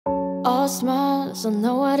All smiles, I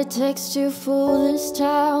know what it takes to fool this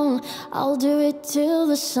town. I'll do it till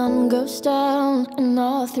the sun goes down and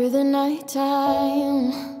all through the night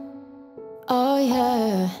time. Oh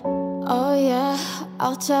yeah, oh yeah,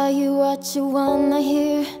 I'll tell you what you wanna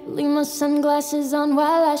hear. Leave my sunglasses on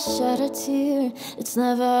while I shed a tear. It's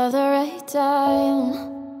never the right time.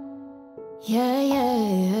 Yeah,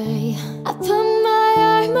 yeah, yeah. I put my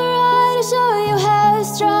armor on to show you how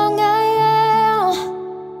strong I am.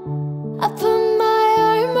 I put my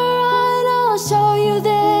armor on, I'll show you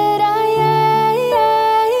that I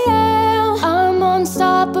am. I'm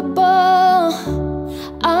unstoppable.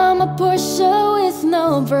 I'm a Porsche with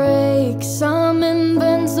no brakes. I'm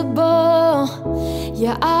invincible.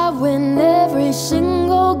 Yeah, I win every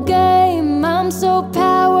single game. I'm so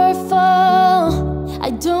powerful.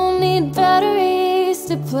 I don't need batteries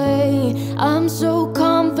to play. I'm so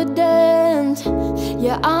confident.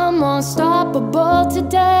 Yeah, I'm unstoppable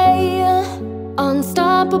today.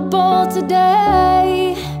 Unstoppable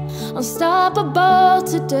today. Unstoppable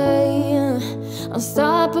today.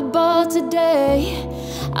 Unstoppable today.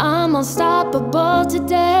 I'm unstoppable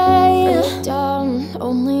today. Down,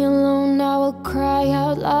 only alone I will cry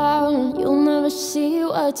out loud. You'll never see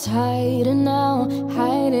what's hiding out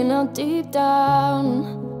deep down.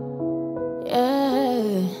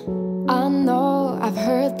 Yeah, I know, I've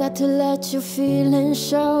heard that to let your feelings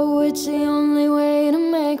show, it's the only way to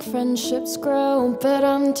make friendships grow. But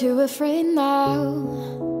I'm too afraid now.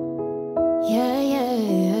 Yeah, yeah,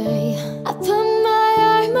 yeah. I put my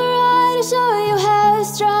armor on to show you how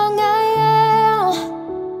strong I am.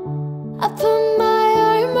 I put my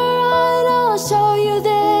armor on, I'll show you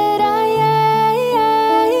that I am.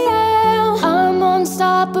 I'm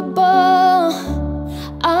unstoppable.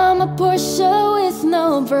 I'm a Porsche with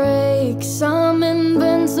no brakes. I'm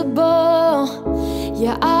invincible.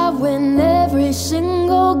 Yeah, I win every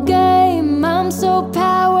single game. I'm so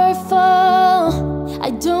powerful.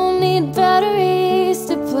 I don't need batteries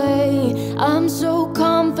to play. I'm so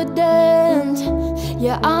confident.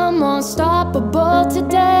 Yeah, I'm unstoppable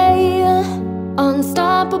today.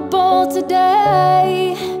 Unstoppable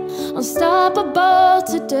today. Unstoppable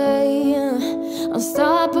today.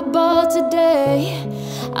 Unstoppable today.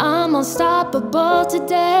 I'm unstoppable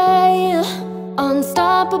today.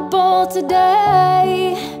 Unstoppable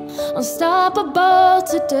today. Unstoppable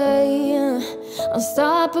today.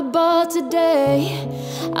 Unstoppable today.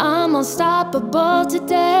 I'm unstoppable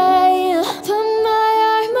today. I put my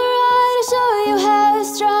armor on to show you how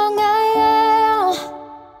strong I am.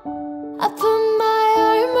 I put my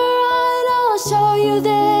armor on, I'll show you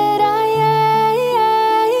that I am.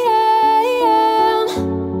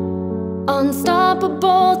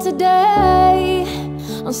 Unstoppable today.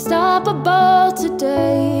 Unstoppable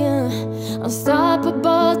today.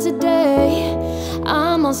 Unstoppable today.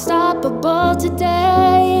 I'm unstoppable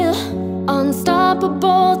today.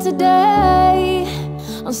 Unstoppable today.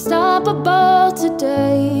 Unstoppable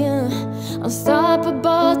today.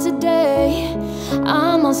 Unstoppable today.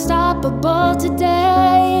 I'm unstoppable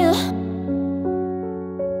today.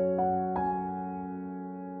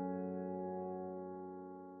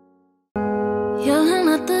 Yelling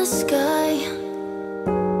at the sky,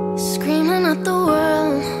 screaming at the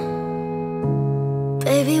world.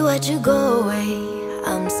 Baby, why'd you go away?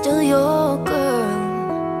 I'm still your girl.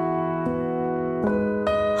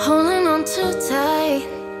 Holding on too tight,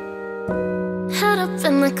 head up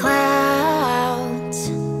in the clouds.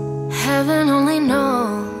 Heaven only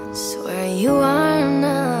knows where you are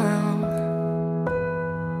now.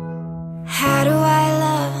 How do I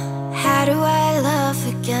love? How do I love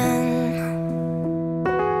again?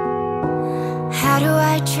 How do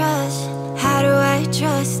I trust? How do I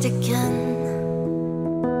trust again?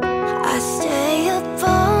 I stay up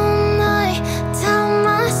all night, tell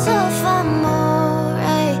myself I'm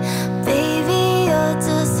alright. Baby, you're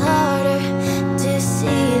just harder to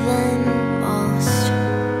see than most.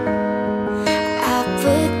 I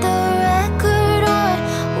put the record on,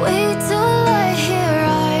 wait till I hear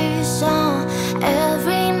our song.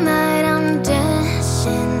 Every night I'm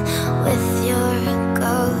dancing with your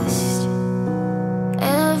ghost.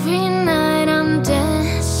 Every night I'm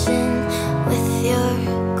dancing with your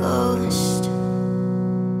ghost.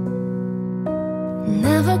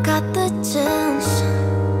 Never got the chance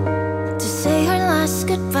to say her last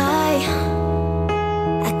goodbye.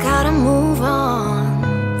 I gotta move on,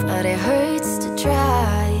 but it hurts to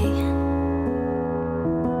try.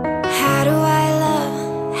 How do I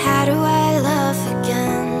love? How do I love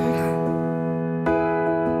again?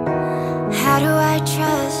 How do I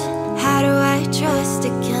trust? How do I trust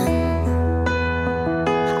again?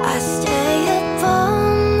 I stay up all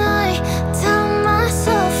night, tell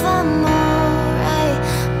myself I'm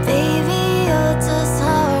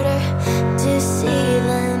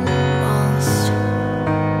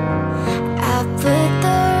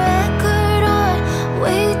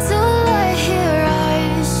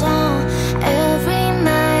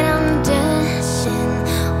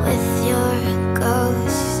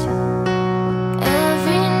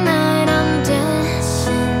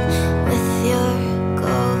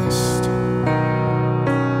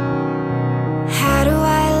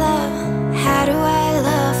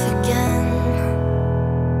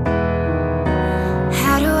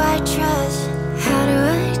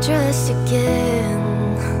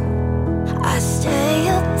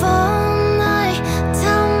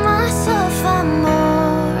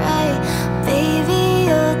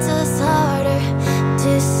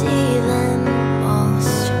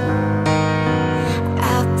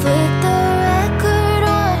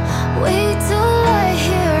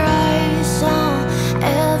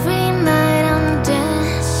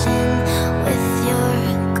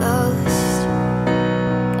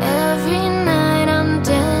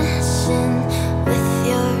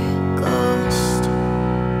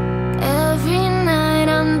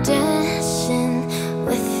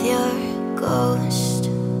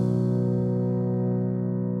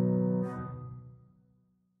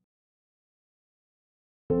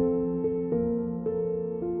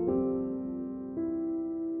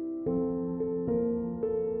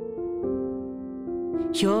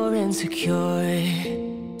You're insecure,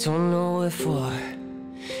 don't know what for.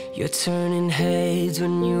 You're turning heads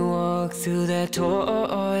when you walk through that door.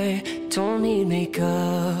 Don't need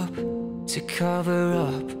makeup to cover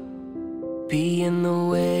up. Being the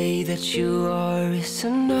way that you are is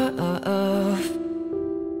enough.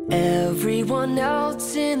 Everyone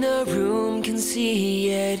else in the room can see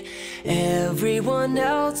it. Everyone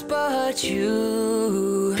else but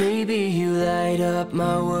you. Baby, you light up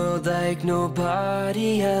my world like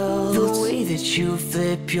nobody else. The way that you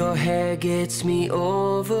flip your hair gets me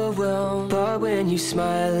overwhelmed. But when you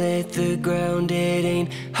smile at the ground, it ain't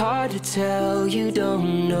hard to tell. You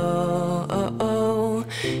don't know,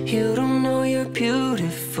 you don't know you're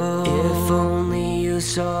beautiful. If only you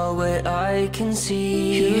saw what I can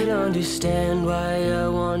see, you'd understand why I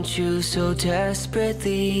want you so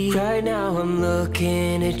desperately. Right now I'm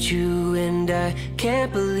looking at you and I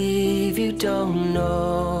can't believe you don't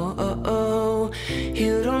know.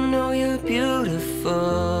 You don't know you're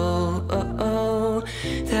beautiful.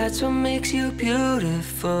 That's what makes you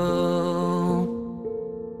beautiful.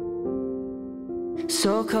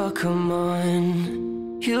 So come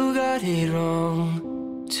on, you got it wrong.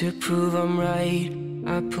 To prove I'm right,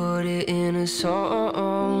 I put it in a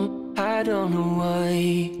song. I don't know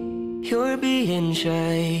why you're being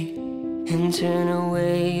shy and turn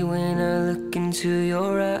away when I look into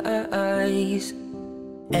your eyes.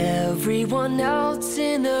 Everyone else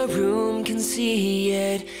in the room can see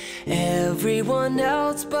it. Everyone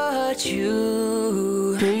else but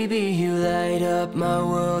you. Baby, you light up my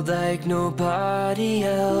world like nobody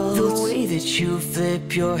else. The way that you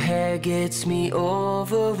flip your hair gets me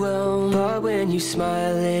overwhelmed. But when you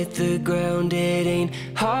smile at the ground, it ain't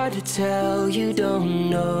hard to tell. You don't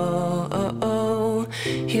know,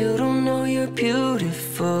 you don't know you're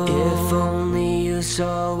beautiful. If only you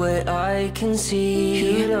saw what I can see,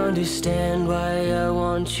 you'd understand why I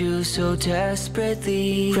want you so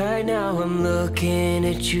desperately. Right now I'm looking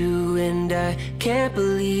at you and I can't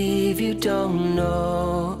believe you don't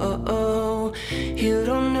know. You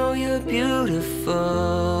don't know you're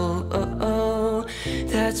beautiful.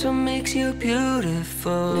 That's what makes you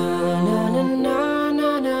beautiful. Na na na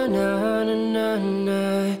na na na na na na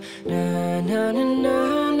na na na na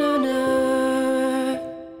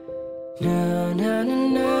na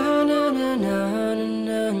na na na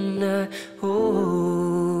na na. Oh,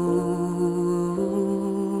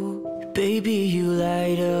 baby, you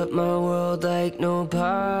light up my world like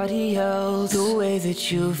nobody else. The way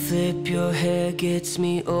that you flip your hair gets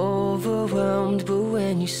me overwhelmed. But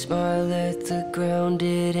when you smile at the ground,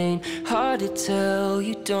 it ain't hard to tell.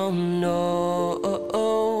 You don't know.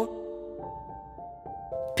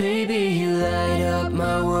 Baby, you light up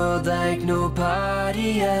my world like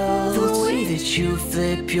nobody else. The way that you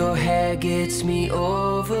flip your hair gets me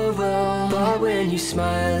overwhelmed. But when you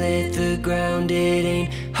smile at the ground, it ain't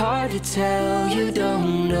hard to tell. You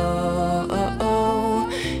don't know,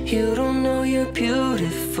 you don't know you're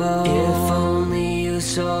beautiful. If only you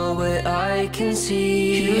saw what I can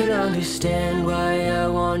see, you'd understand why I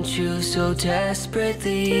want you so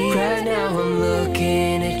desperately. Right now I'm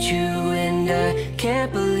looking at you and I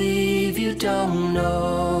can't believe you don't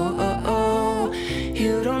know.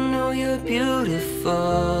 You don't know you're beautiful.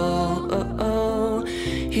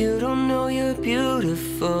 You don't know you're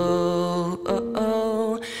beautiful.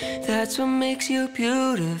 That's what makes you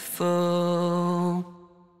beautiful.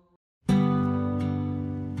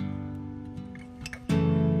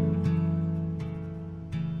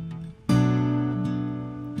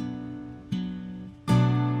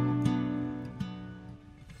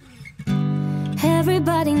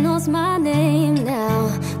 Everybody knows my name now,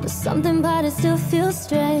 but something about it still feels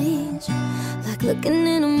strange. Like looking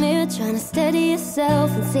in a mirror, trying to steady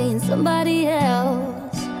yourself and seeing somebody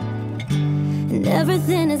else. And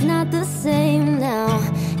everything is not the same now.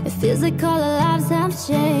 It feels like all our lives have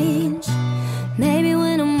changed. Maybe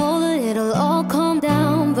when I'm older it'll all calm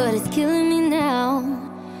down, but it's killing me now.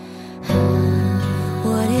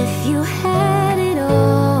 What if you had it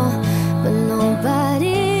all, but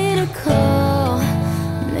nobody to call?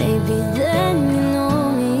 Maybe then you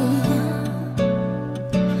know me.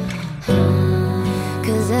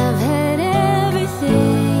 'Cause I've had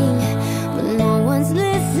everything, but no one's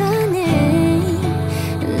listening,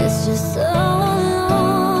 and it's just so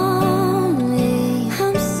lonely.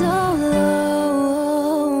 I'm so lonely.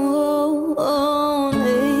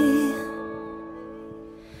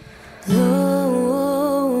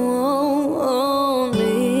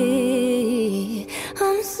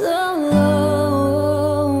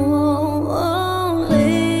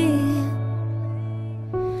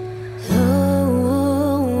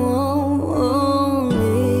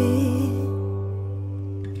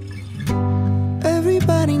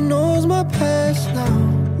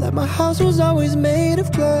 house was always made of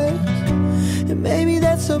glass. And maybe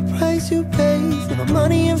that's the price you pay for the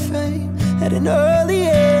money and fame at an early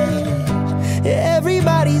age.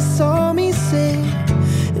 Everybody saw me sing,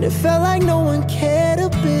 and it felt like no one cared a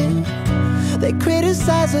bit. They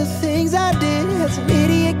criticized the things I did as an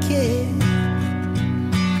idiot kid.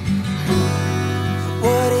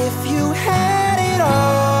 What if you had it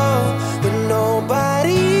all, but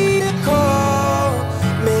nobody to call?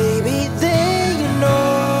 Maybe then you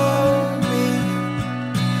know me.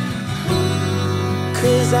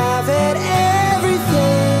 'Cause I've had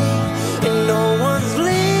everything, and no one's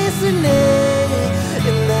listening,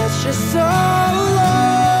 and that's just so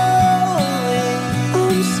lonely.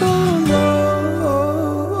 I'm so lonely,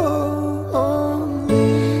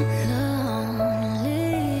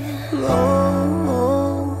 lonely.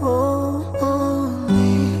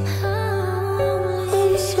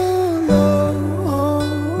 I'm so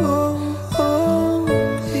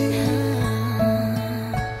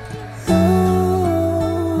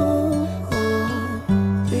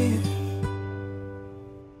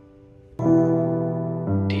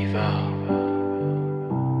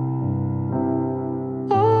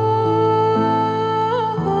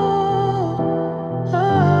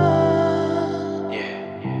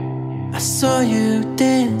I saw you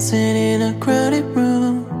dancing in a crowded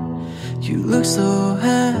room. You look so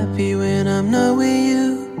happy when I'm not with you.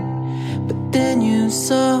 But then you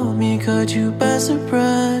saw me, caught you by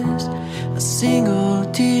surprise. A single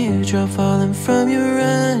teardrop falling from your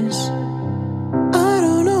eyes. I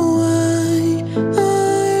don't know why I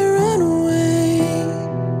ran away.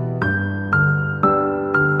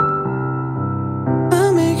 I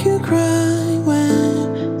make you cry when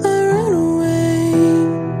I run away.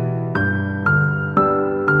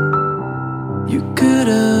 You could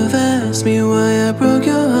have asked me why I broke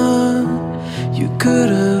your heart. You could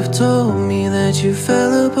have told me that you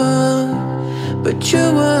fell apart. But you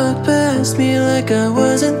walked past me like I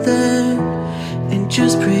wasn't there, and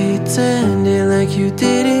just pretended like you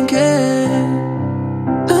didn't care.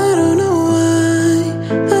 I don't know why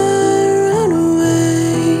I ran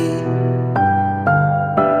away.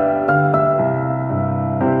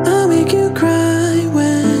 I make you cry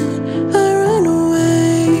when I run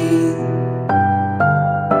away.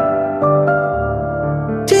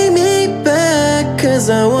 Take me back, 'cause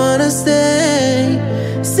I wanna stay.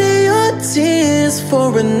 Say your tears for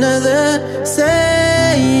another. Say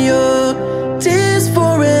your tears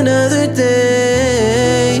for another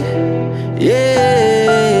day.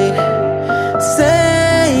 Yeah.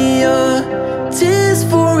 Say your tears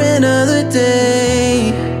for another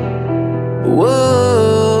day.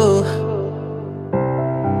 Whoa.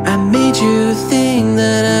 I made you think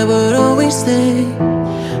that I would always stay.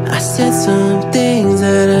 I said some things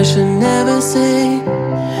that I should never say.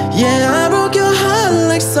 Yeah, I broke your heart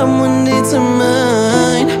like someone did to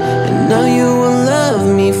mine. And now you will love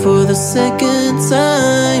me for the second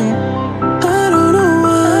time. I don't know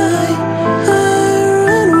why I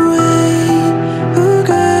ran away. Oh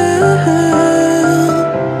girl,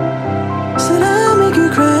 said I'll make you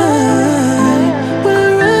cry when I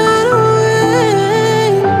ran away.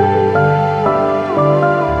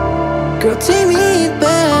 Girl, take me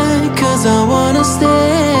back, 'cause I wanna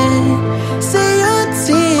stay. Say your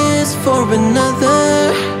tears for another.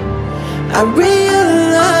 I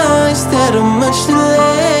realized that I'm much too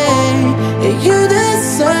late, and you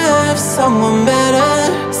deserve someone better.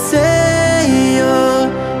 Say your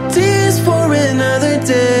tears for another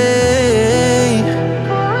day.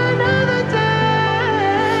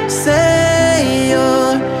 Say your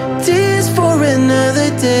tears for another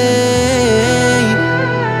day.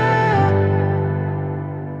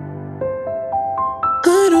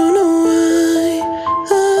 I don't know why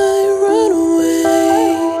I run away.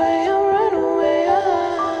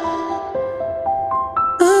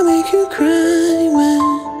 I make you cry when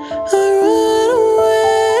I run away.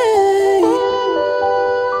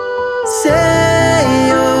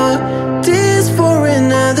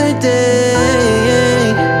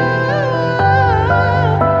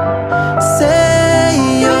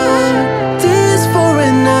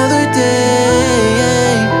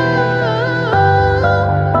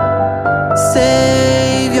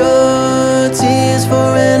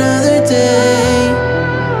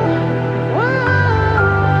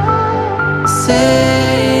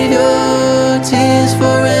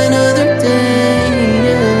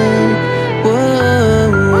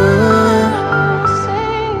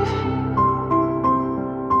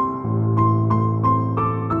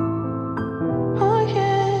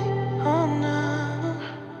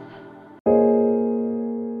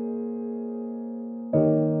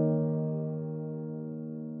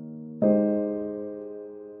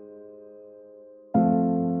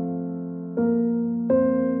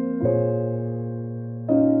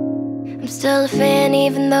 still a fan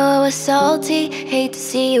even though I was salty. Hate to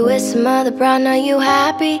see you with some other bro, know you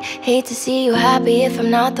happy. Hate to see you happy if I'm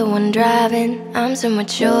not the one driving. I'm so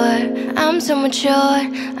mature, I'm so mature,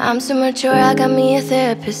 I'm so mature. I got me a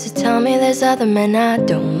therapist to tell me there's other men I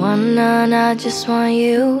don't want none, I just want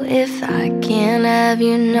you. If I can't have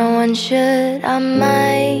you, no one should. I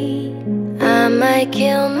might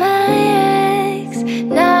kill my ex,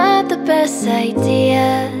 not the best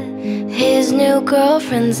idea. His new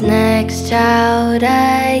girlfriend's next child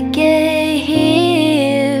I get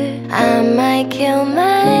here. I might kill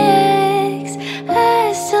my ex,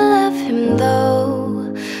 I still love him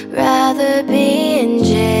though. Rather be in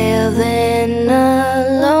jail than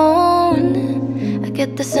alone. I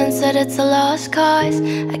get the sense that it's a lost cause.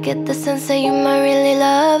 I get the sense that you might really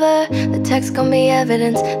love her. The text gon' be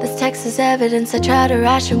evidence, this text is evidence. I try to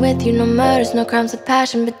ration with you, no murders, no crimes of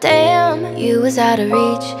passion. But damn, you was out of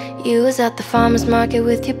reach. You was at the farmer's market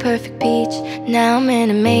with your perfect peach. Now I'm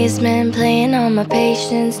in amazement, playing on my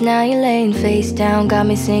patience. Now you're laying face down, got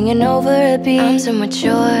me singing over a beat. I'm so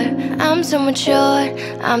mature, I'm so mature,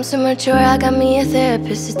 I'm so mature. I got me a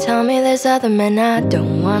therapist to tell me there's other men I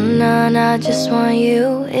don't want none, I just want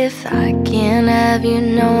you. If I can't have you,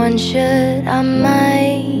 no one should. I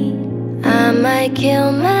might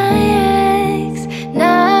kill my ex,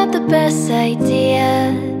 not the best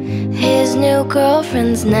idea. His new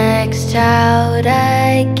girlfriend's next child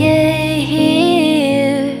I get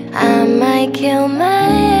here. I might kill my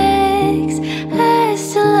ex, I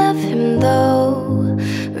still love him though.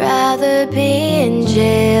 Rather be in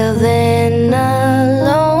jail than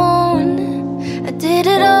alone. I did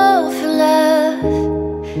it all for love,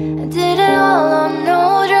 I did it all on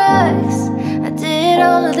no drugs. I did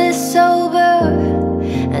all of this sober,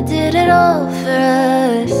 I did it all for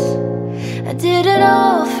us. I did it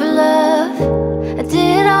all for love. I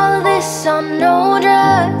did all of this on no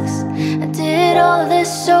drugs. I did all of this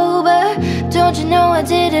sober. Don't you know I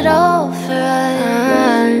did it all for us?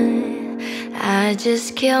 I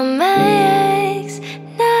just killed my ex,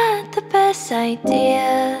 not the best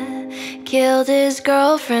idea. Killed his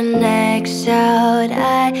girlfriend, next child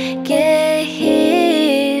I get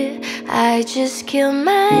here. I just killed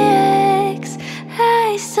my ex,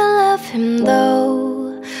 I still love him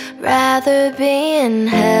though. Rather be in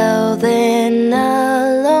hell than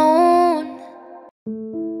alone.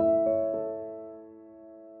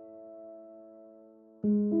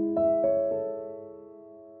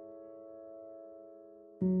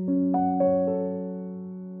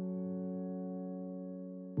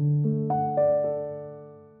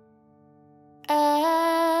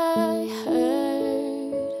 I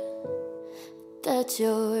heard that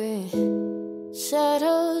you're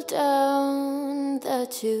settled down,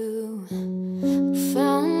 that you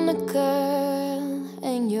found a girl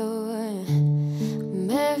and you're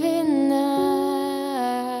married now.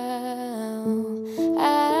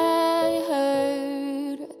 I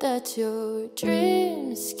heard that your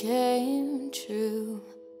dreams came true.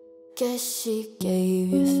 Guess she gave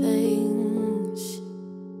you things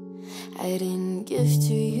I didn't give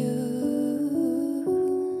to you.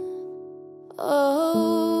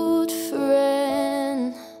 Old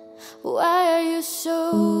friend, why are you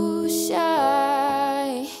so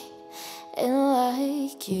shy and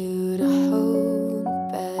like you to hold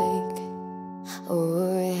back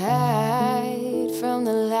or hide from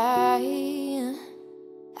the light?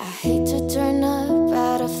 I hate to turn up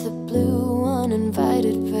out of the blue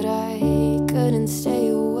uninvited, but I couldn't stay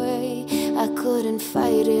away. I couldn't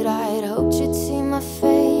fight it. I'd hoped you'd see my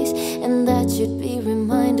face and that you'd be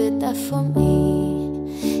reminded that for me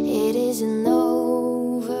it isn't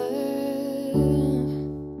over.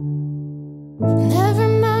 Never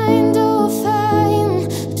mind, I'll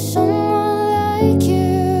find someone like you.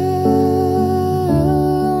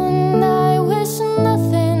 And I wish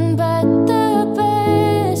nothing but the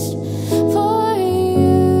best for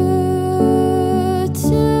you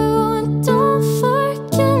too. Don't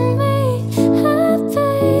forget me,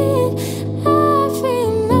 I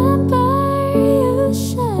remember you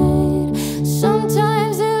said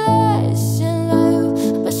sometimes it lasts in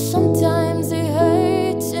love, but sometimes it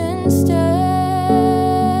hurts instead.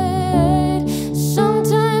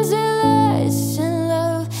 Sometimes it lasts in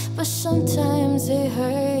love, but sometimes it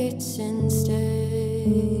hurts instead.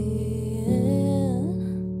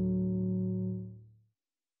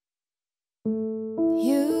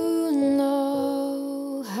 You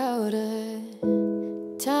know how the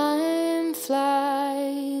time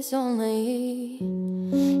flies. Only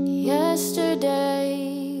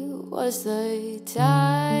yesterday was the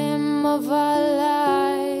time of our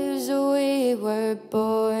lives. We were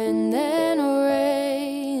born and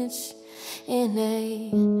raised in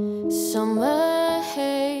a summer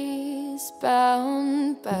haze,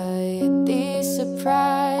 bound by the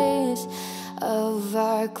surprise of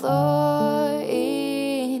our glory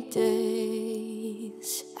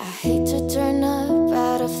days. I hate to turn up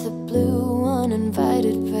out of the blue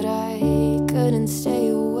uninvited, but I couldn't stay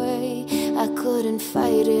away. I couldn't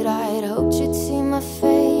fight it. I'd hoped you'd see my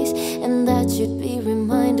face and that you'd be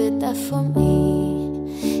reminded that for me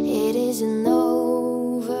it isn't over.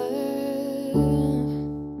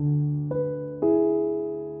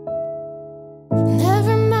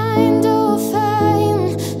 Never mind, I'll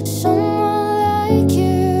find someone like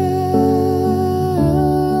you.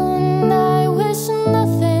 And I wish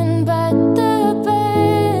nothing but the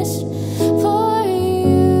best for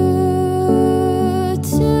you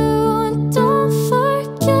too. Don't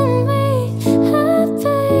forget me,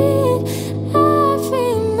 I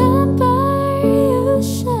remember you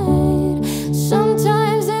said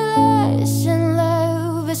sometimes it lasts in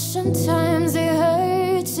love, but sometimes it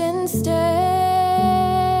hurts instead.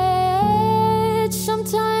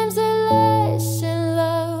 Sometimes it lasts in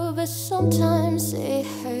love, but sometimes it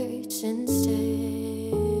hurts instead.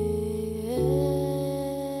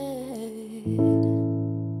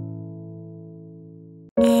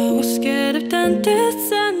 I was scared of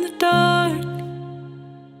dentists and the dark.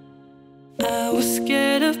 I was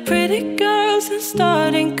scared of pretty girls and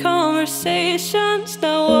starting conversations.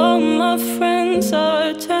 Now all my friends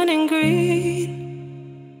are turning green.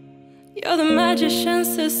 You're the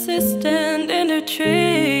magician's assistant in a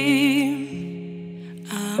dream.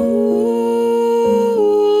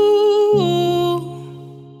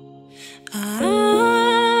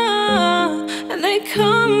 And they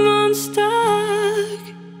come unstuck,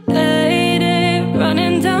 lady,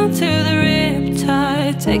 running down to the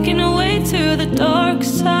Riptide, taking away to the dark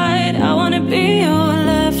side. I wanna be your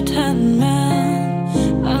left-hand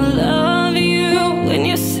man. I love you when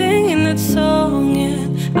you're singing that song,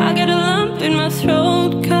 and I get a lump in my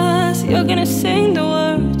throat, cause you're gonna sing the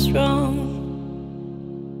words wrong.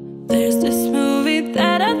 There's this movie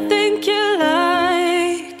that I think you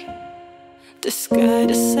like. This guy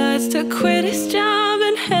decides to quit his job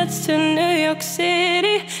and heads to New York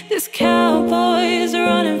City. This cowboy's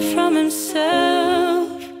running from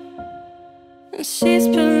himself, and she's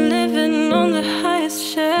been living on the highest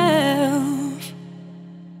shelf.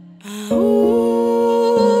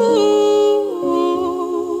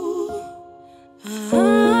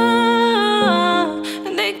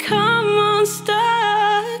 And they come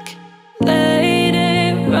unstuck,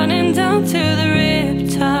 lady, running down to the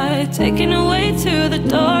Riptide, taking away to the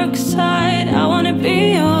dark side. I wanna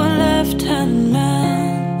be your left-hand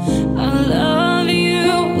man. I love you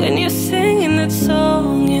when you're singing that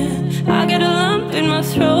song, yeah. I get a lump in my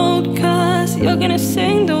throat, cause you're gonna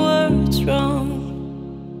sing the words wrong.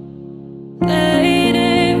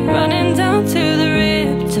 Lady, running down to the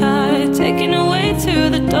Riptide, taking away to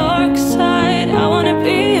the dark side. I wanna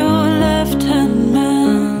be your left-hand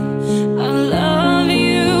man. I love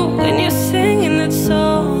you when you're singing that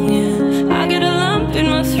song, yeah. I get a lump in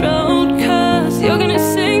my throat, cause you're gonna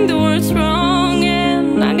sing the words wrong, yeah.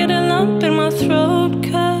 I get a lump in my throat,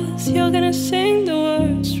 cause you're gonna sing the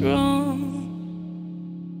words wrong.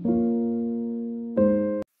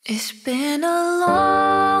 It's been a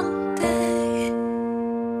long day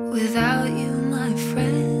without you, my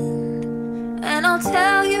friend, and I'll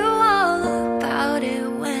tell you all about it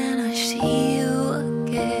when I see you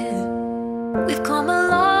again. We've come a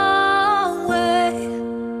long way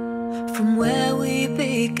from where we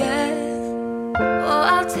began. Oh,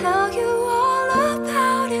 I'll tell you all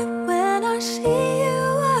about it when I see you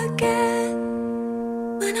again.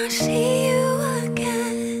 When I see you again.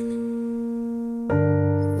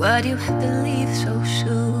 Why'd you have to leave so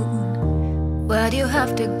soon? Why'd you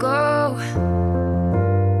have to go?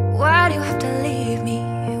 Why'd you have to leave me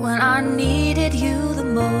when I needed you the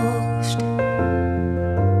most?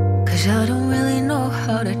 Cause I don't really know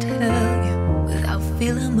how to tell you without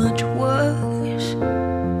feeling much worse.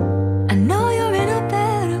 I know you're in a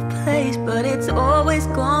better place, but it's always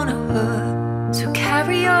gonna hurt. So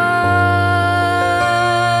carry on,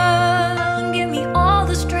 give me all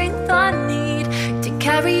the strength I need to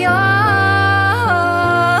carry on.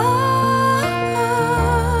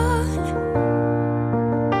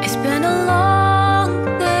 It's been a long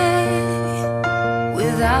day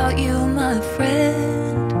without you, my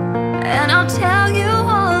friend, and I'll tell you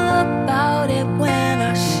all about it when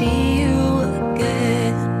I see you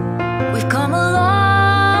again. We've come a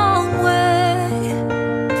long way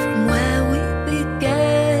from where we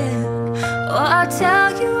began. Oh, I'll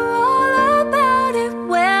tell you all about it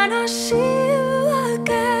when I see you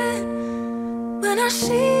again. When I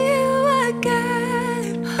see you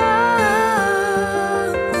again. Oh.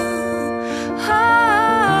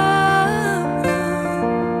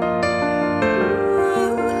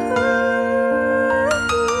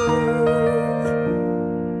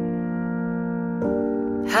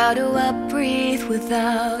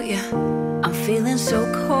 without you. I'm feeling so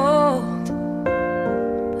cold.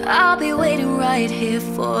 I'll be waiting right here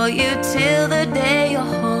for you till the day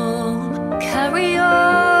you're home. Carry on,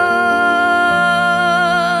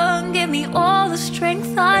 give me all the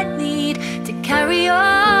strength I need to carry on.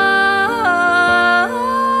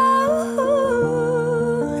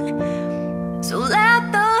 So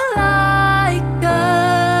let the light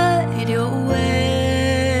guide your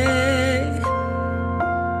way.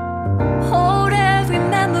 Hold every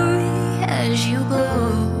memory as you go,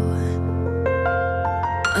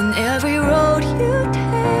 and every road you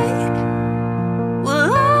take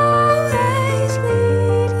will always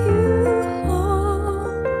lead you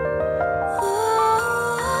home. Oh,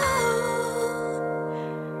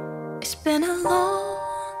 it's been a long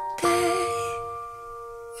day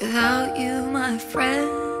without you, my friend,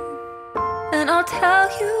 and I'll tell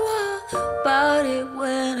you all about it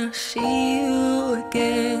when I see you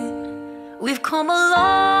again. We've come a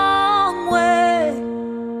long way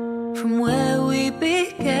from where we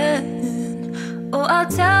began. Oh, I'll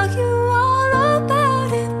tell you all about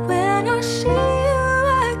it when I see you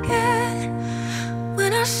again.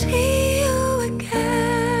 When I see you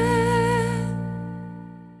again.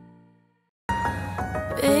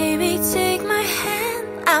 Baby, take my hand.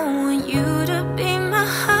 I want you to be my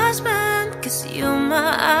husband, 'cause you're my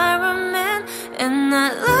Iron Man, and I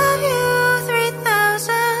love you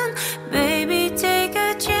 3000. Baby, take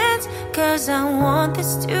a chance, 'cause I want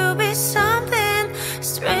this to be something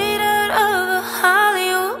straight out of a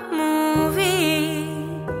Hollywood movie.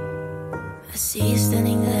 I see you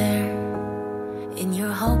standing there in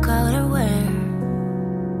your Hulk outerwear,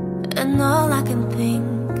 and all I can think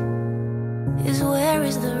is, where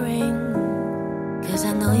is the ring? 'Cause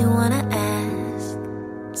I know you wanna ask,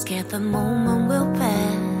 scared the moment will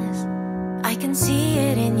pass. I can see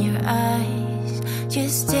it in your eyes,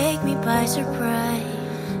 just take me by surprise.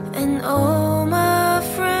 And all my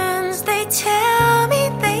friends, they tell me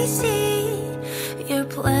they see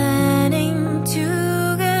you're planning to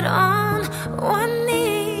get on one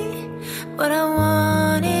knee, but I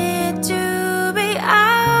want it to be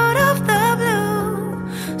out of the blue.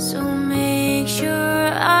 So make sure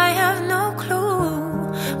I have no clue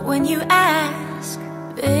when you ask.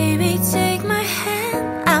 Baby, take my hand.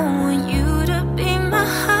 I want you to be my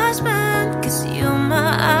husband, 'cause you're my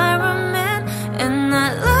Iron Man, and I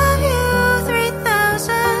love you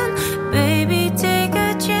 3000. Baby, take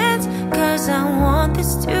a chance, 'cause I want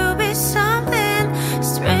this to be something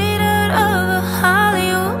straight out of a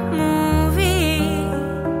Hollywood movie.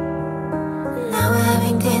 Now we're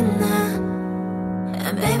having dinner,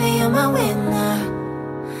 and baby, you're my winner.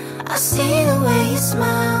 I see the way you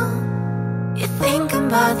smile, you think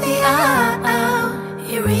about the aisle.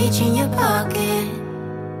 You reach in your pocket,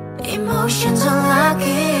 emotions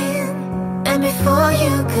unlocking, and before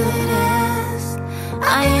you could ask,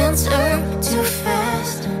 I answered too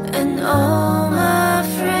fast. And all my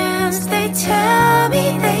friends, they tell me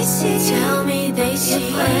they see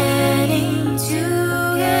you're planning to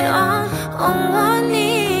get on one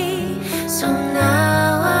knee. So now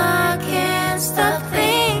I can't stop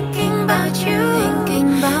thinking about you.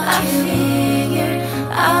 I figured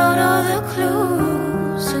out all the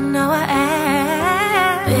clues, so now I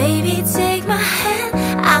ask. Baby, take my hand.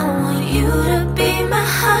 I want you to be my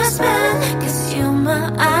husband, 'cause you're my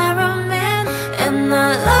Iron Man, and I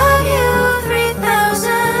love you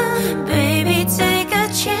 3000. Baby, take a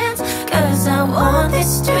chance, 'cause I want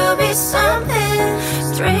this to be something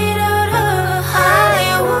straight out of a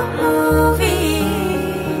Hollywood movie.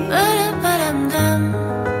 But I'm done.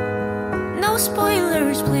 No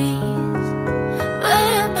spoilers, please.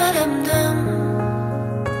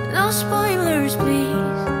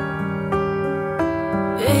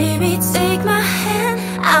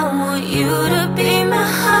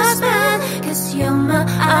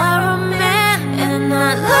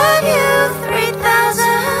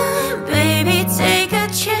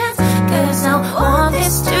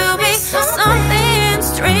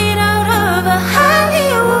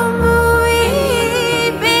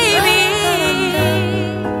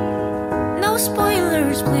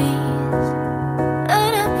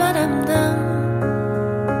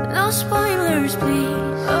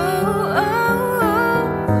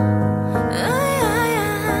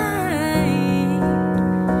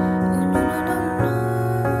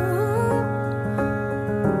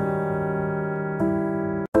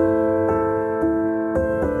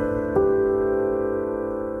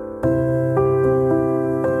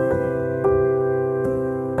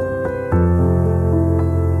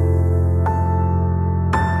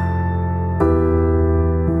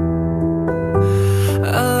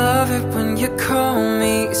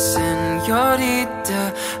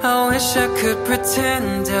 could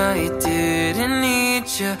pretend I didn't need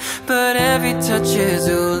you, but every touch is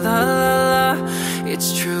ooh la la la.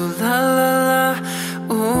 It's true la la la.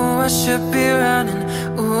 Ooh, I should be running.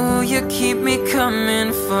 Ooh, you keep me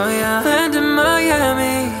coming for ya. Landon,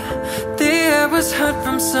 Miami. The air was hot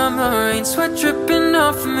from summer rain, sweat dripping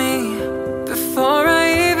off me before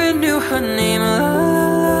I even knew her name. La la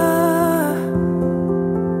la.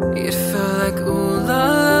 It felt like ooh la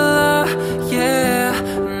la la. Yeah,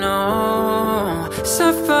 no.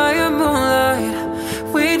 Sapphire moonlight.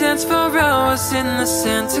 We danced for hours in the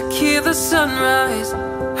sand, tequila sunrise.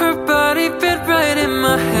 Her body fit right in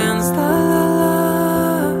my hands. La la la.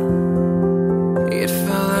 It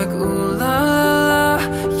felt like ooh la la la.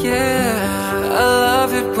 Yeah, I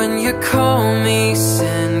love it when you call me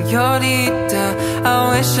Senorita. I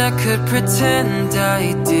wish I could pretend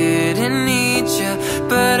I didn't need you,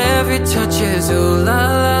 but every touch is ooh la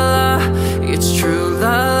la la. It's true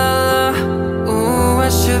la la la. Ooh, I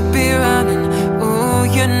should be running. Ooh,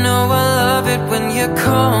 you know I love it when you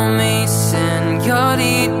call me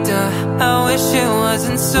Senorita. I wish it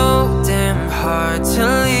wasn't so damn hard to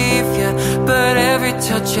leave you, but every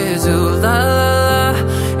touch is ooh la la la.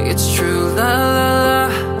 It's true la la la.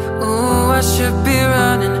 Ooh, I should be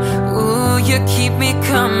running. Ooh, you keep me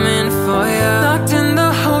coming for ya. Locked in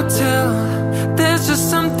the hotel. There's just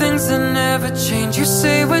some things that never change. You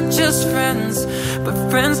say we're just friends, but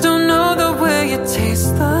friends don't know the way you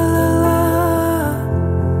taste. La la la.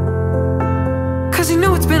 Cause you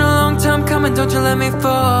know it's been a long time coming, don't you let me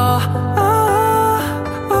fall.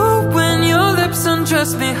 Oh, when your lips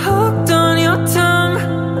undress me, hooked on your tongue.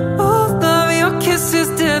 Oh, love, your kisses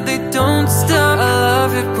deadly, don't stop. I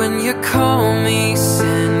love it when you call me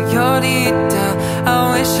Senorita. I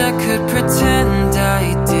wish I could pretend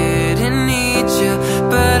I didn't need you,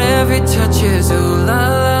 but every touch is ooh la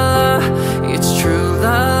la la. It's true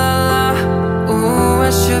la la la. Ooh,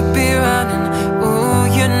 I should be running. Ooh,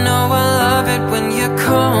 you know I love it when you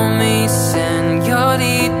call me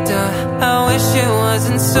Senorita. I wish it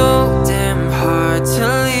wasn't so damn hard to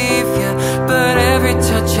leave you, but every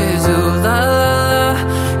touch is ooh la la la.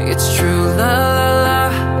 It's true la la la.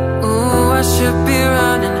 Ooh, I should be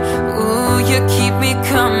running. Ooh, you keep me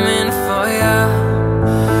coming for ya.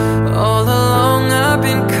 All along I've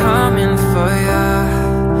been coming for ya,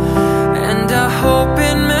 and I hope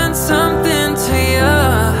it meant something to ya.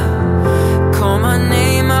 Call my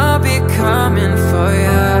name, I'll be coming for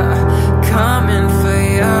ya, coming for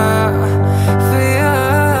ya, for ya,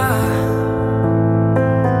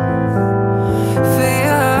 for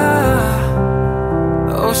ya.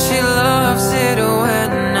 Oh, she loves it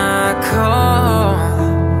when I call.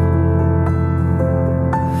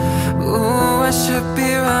 Ooh, I should be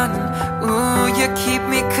running. Ooh, you keep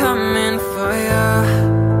me coming for ya.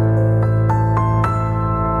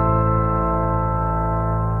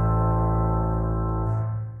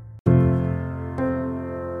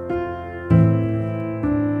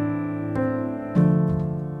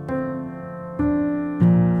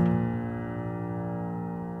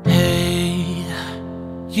 Hey,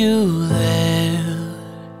 you there?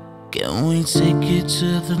 Can we take it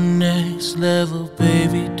to the next level,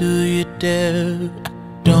 baby? Do you dare?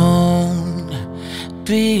 Don't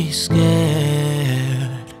be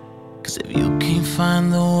scared, cause if you can't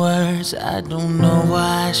find the words, I don't know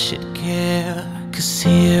why I should care. Cause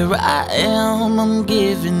here I am, I'm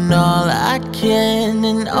giving all I can,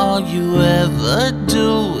 and all you ever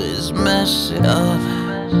do is mess it up.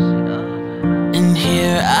 And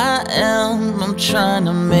here I am, I'm trying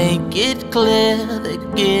to make it clear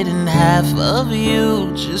that getting half of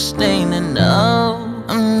you just ain't enough.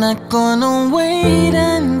 I'm not gonna wait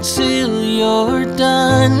until you're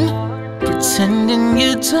done pretending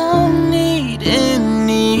you don't need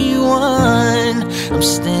anyone. I'm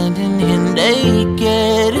standing here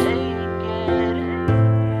naked.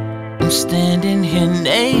 I'm standing here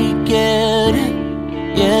naked.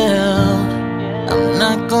 Yeah, I'm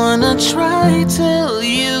not gonna try till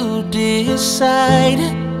you decide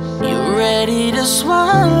you're ready to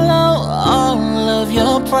swallow all of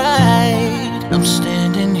your pride. I'm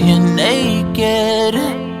standing here naked.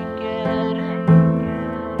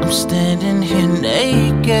 I'm standing here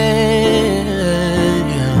naked.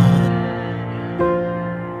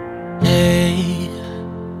 Hey,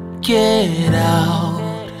 get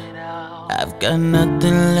out. I've got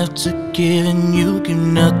nothing left to give, and you give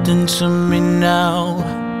nothing to me now.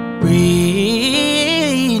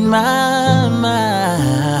 Read my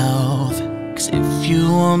mouth, cause if you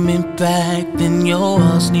want me back, then your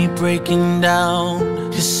walls need breaking down.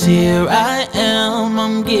 'Cause here I am,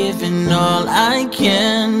 I'm giving all I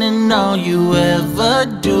can, and all you ever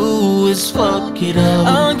do is fuck it up.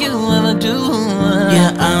 All you ever do,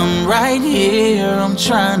 yeah, I'm right here. I'm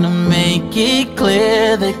trying to make it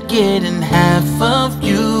clear that getting half of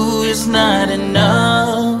you is not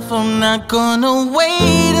enough. I'm not gonna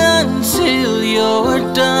wait until you're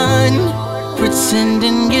done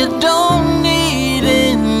pretending you don't need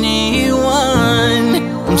anyone.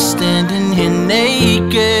 I'm standing here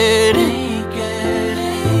naked.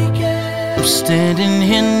 I'm standing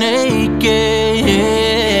here naked.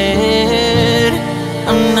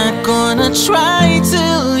 I'm not gonna try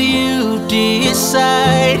till you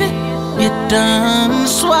decide you're done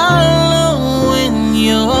swallowing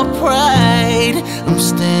your pride. I'm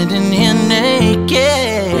standing here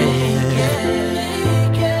naked.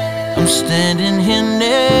 I'm standing here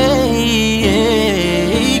naked.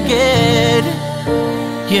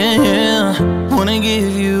 Yeah, wanna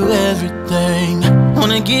give you everything.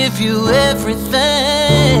 Wanna give you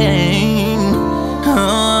everything. Oh,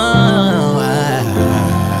 I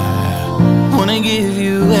wanna give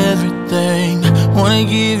you everything. Wanna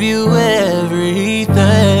give you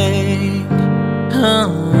everything. Oh,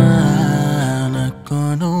 I'm not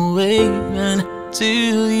gonna wait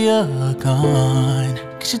until you're gone.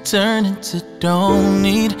 'Cause you turn into don't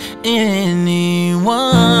need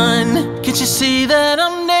anyone. Can't you see that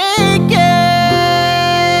I'm naked?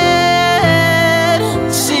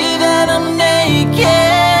 See that I'm naked.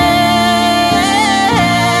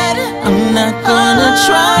 I'm not gonna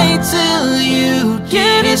try till you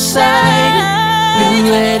decide you're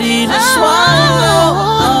ready to swallow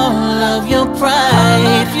all of your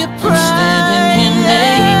pride. I'm standing here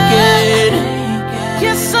naked.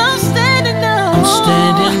 Yes, I'm standing now. I'm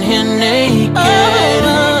standing here naked.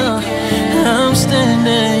 I'm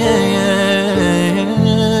standing.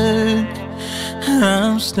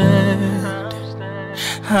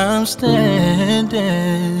 I'm standing.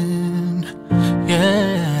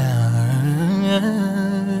 Yeah.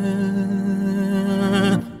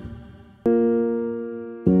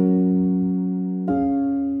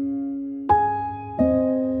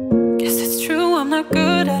 Guess it's true, I'm not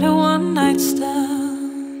good at a one-night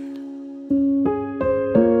stand,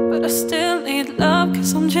 but I still need love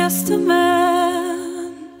 'cause I'm just a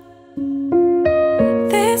man.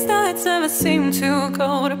 These nights never seem to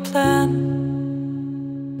go to plan.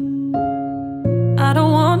 I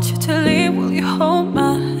don't want you to leave, will you hold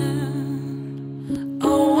my hand?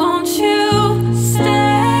 Oh, won't you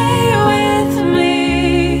stay with me?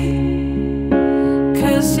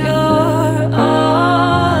 'Cause you're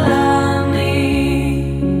all I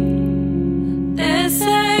need. This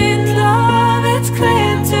ain't love, it's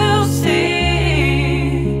clear to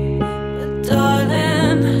see. But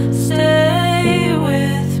darling, stay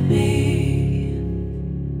with me.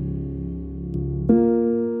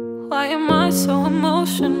 Why am I so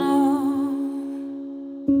emotional?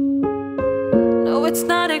 No, it's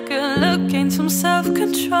not a good look, gain some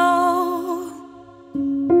self-control.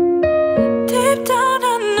 Deep down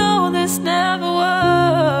I know this never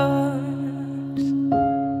works,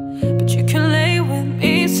 but you can lay with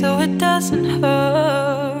me so it doesn't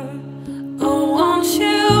hurt. Oh, won't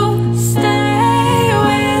you stay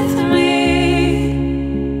with me?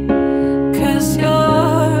 'Cause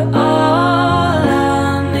you're all I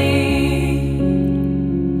need.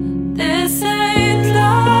 This ain't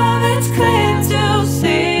love, it's clear to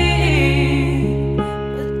see.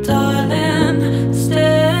 But darling,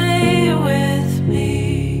 stay with me.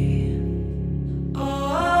 Oh,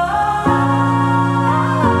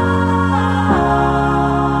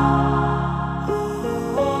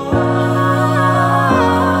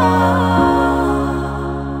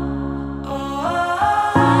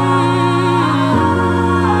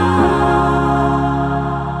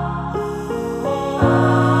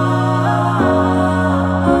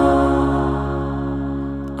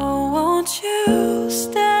 oh, won't you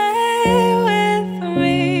stay with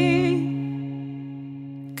me?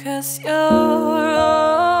 'Cause you're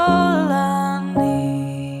all I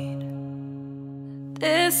need.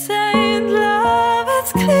 This ain't love,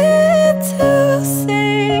 it's clear to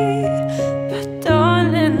see. But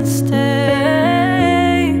darling,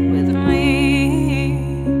 stay with me.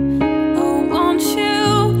 Oh, won't you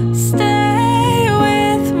stay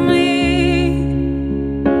with me?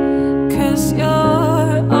 'Cause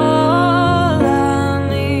you're all I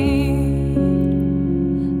need.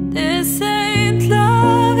 This ain't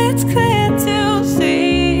love, it's clear to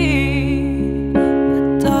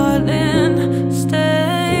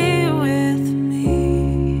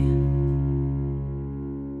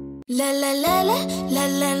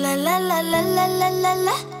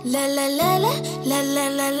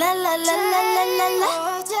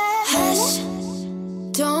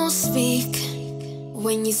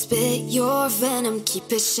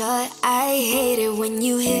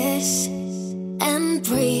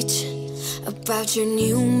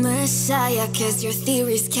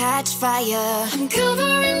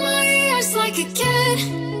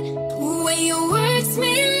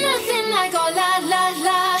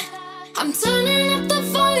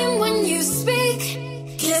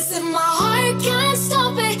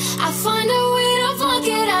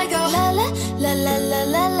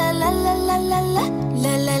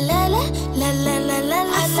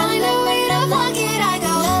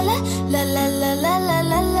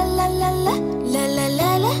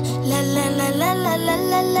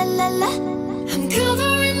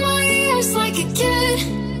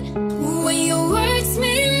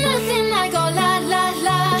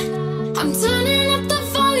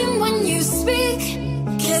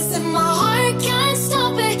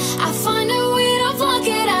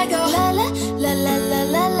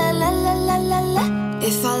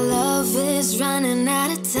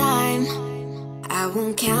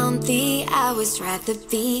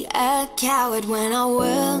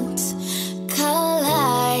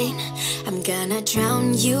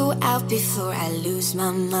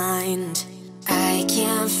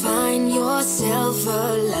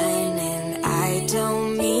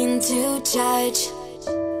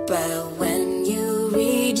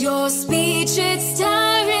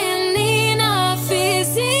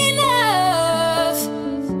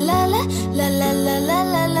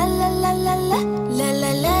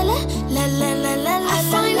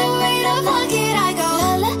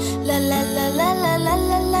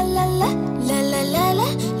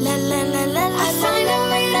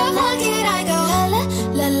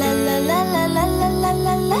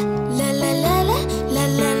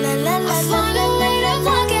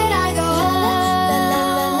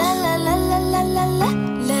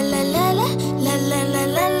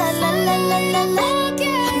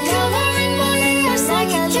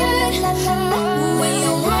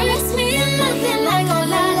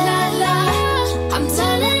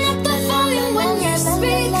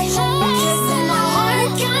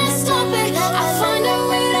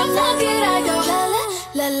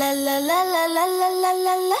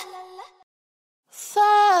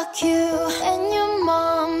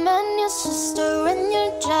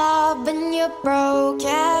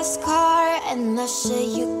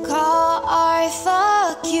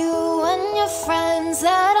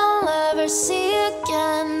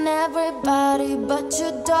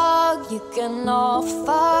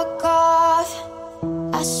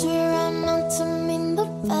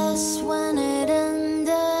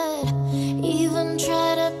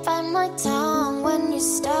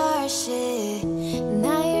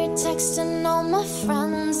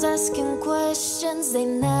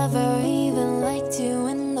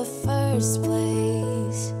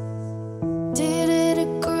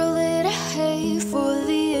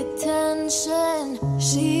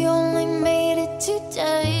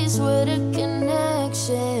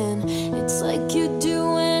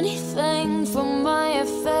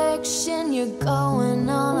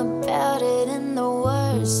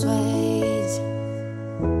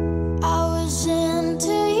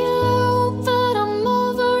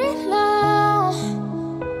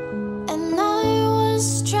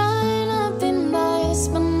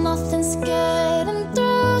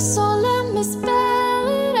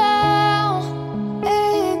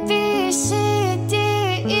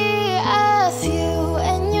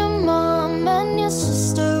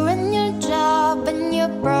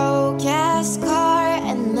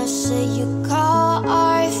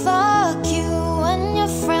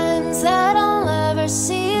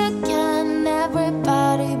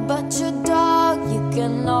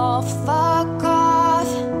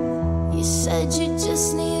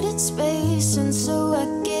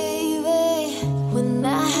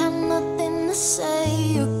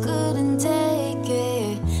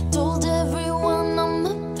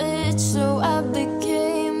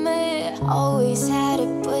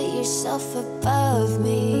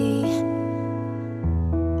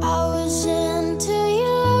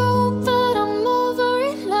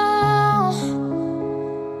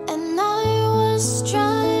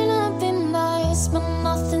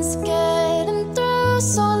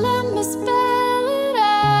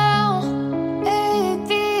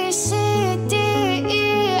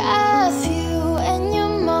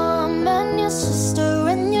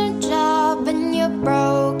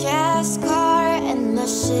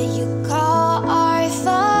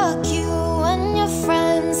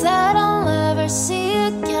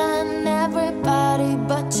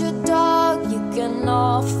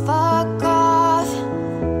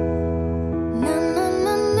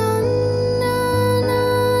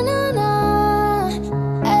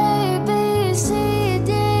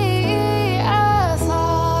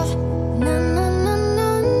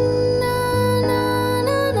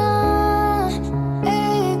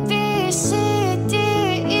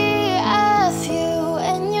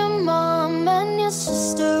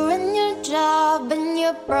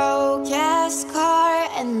broke-ass car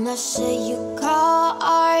and the shit you call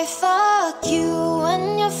art. Fuck you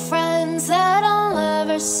and your friends that I'll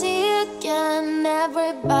never see again.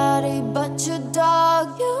 Everybody but your dog,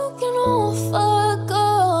 you can all fuck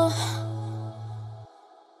off.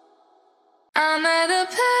 I'm at a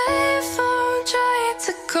payphone trying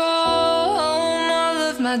to call home. All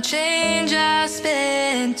of my change I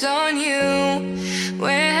spent on you.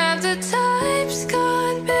 Where have the times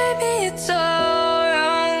gone, baby? It's all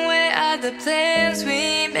wrong. Where are the plans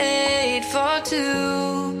we made for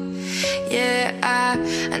two? Yeah,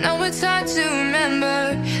 I know it's hard to remember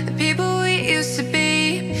the people we used to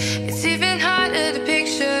be. It's even harder to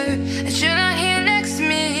picture that you're not here next to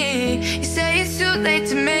me. You say it's too late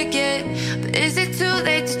to make it, but is it too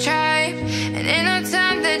late to try? And in our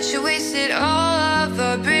time that you wasted, all of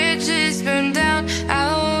our bridges burned down. I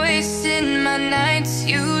wasted my nights,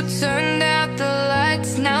 you turned out the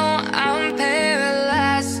lights. Now I'm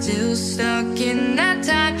paralyzed, still stuck in that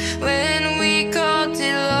time when we called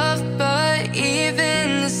it love. But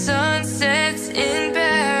even the sun sets in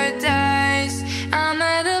paradise. I'm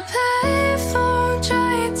at a payphone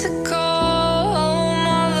trying to call home.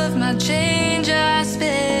 All of my change I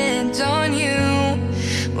spent on you.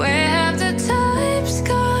 Where have the times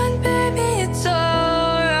gone, baby? It's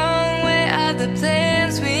all wrong. Where are the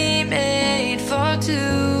plans we made for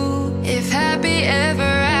two? If happy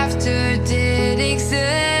ever after did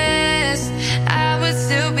exist, I would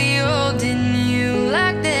still be holding you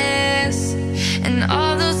like this. And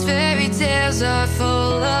all those fairy tales are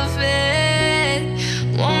full of it.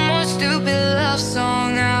 One more stupid love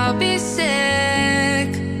song, I'll be sick.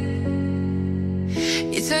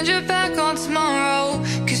 You turned your back on tomorrow,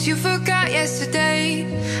 cause you forgot yesterday.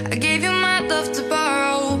 I gave you my love to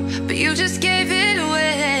borrow, but you just gave it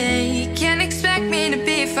away. You can't expect me to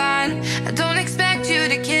be fine, I don't expect you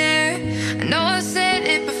to care. I know I said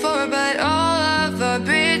it before, but all of our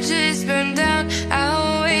bridges burned down.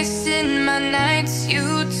 I wasted my nights, you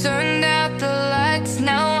turned out the lights.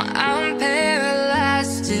 Now I'm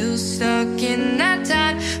paralyzed, still stuck in that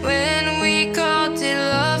time when we called it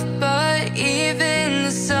love. But even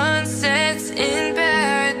the sun sets in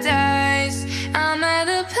paradise. I'm at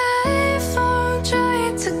a payphone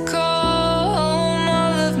trying to call home.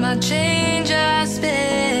 All of my change I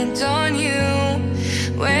spent on you.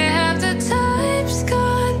 Where have the times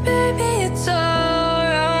gone, baby? It's all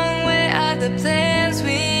wrong. Where are the plans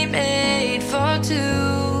we made for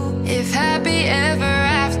two? If happy ever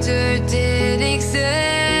after did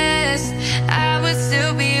exist, I would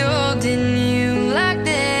still be holding you like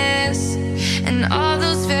this. And all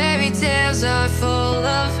those fairy tales are full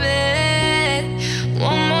of it.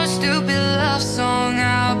 One more stupid love song,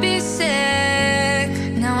 I'll be sick.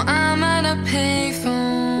 Now I'm at a payphone.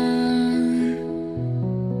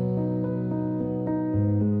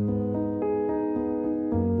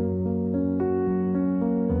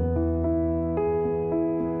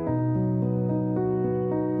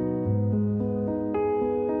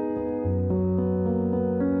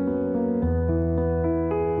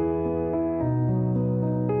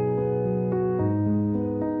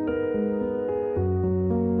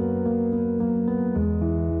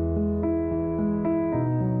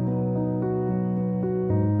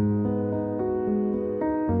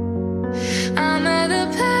 I'm at a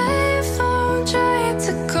payphone trying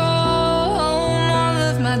to call home. All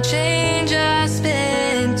of my change I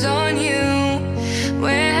spent on you.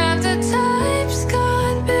 Where have the times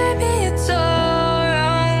gone, baby? It's all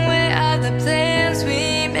wrong. Where are the plans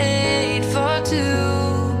we made for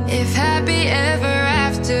two? If happy ever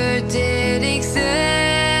after did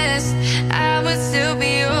exist, I would still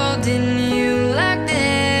be holding you like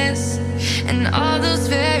this. And all those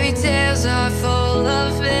fairy tales are full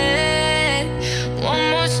of it. One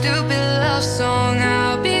more stupid love song,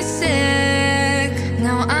 I'll be sick.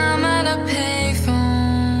 Now I'm at a payphone.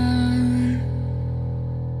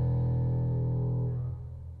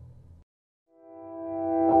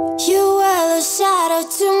 You were the shadow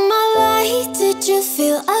to my light. Did you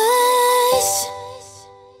feel us?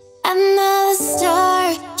 Another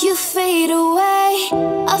star, you fade away.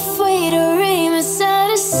 Afraid to dream,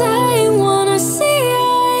 set aside. Wanna see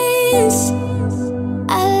us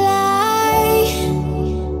alive.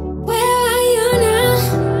 Where are you now?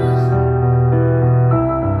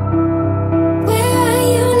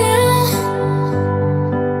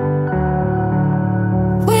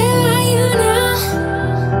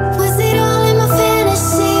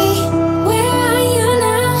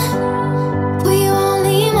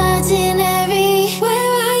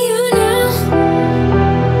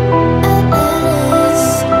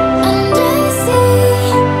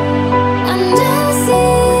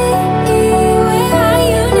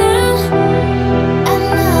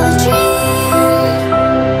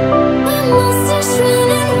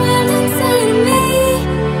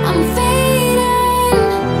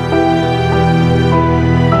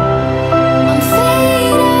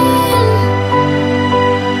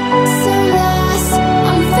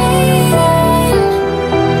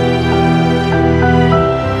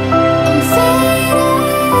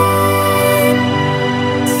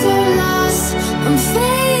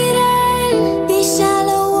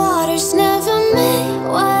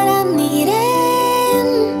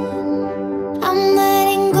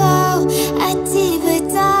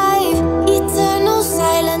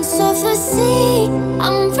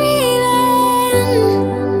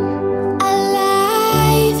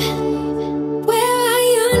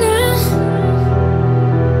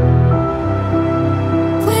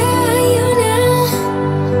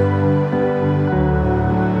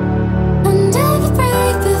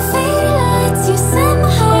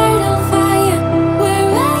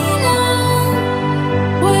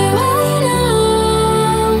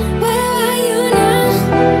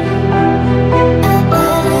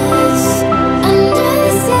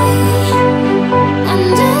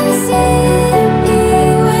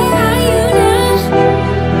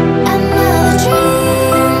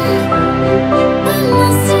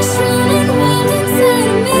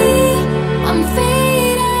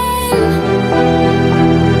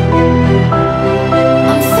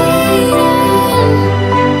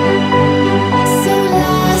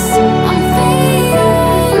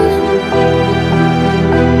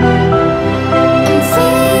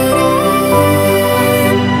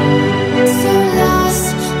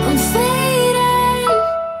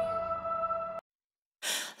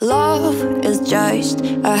 Love is just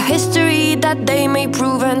a history that they may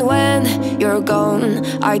prove. And when you're gone,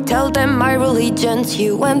 I tell them my religion's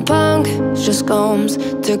you. And punk just comes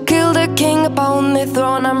to kill the king upon the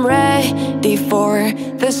throne. I'm ready for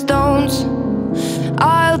the stones.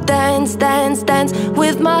 I'll dance, dance, dance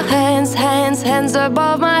with my hands, hands, hands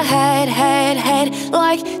above my head, head, head.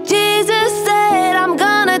 Like Jesus said, I'm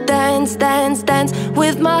gonna dance, dance, dance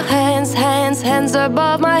with my hands, hands, hands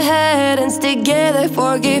above my head. And stick together,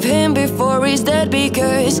 forgive him before he's dead.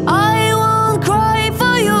 Because I won't cry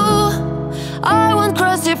for you, I won't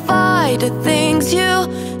crucify the things you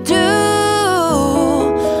do.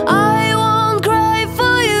 I won't cry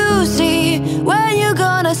for you, see, when you're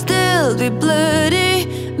gonna still be bloody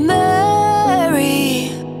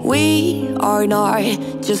Mary. We are not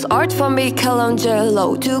just art from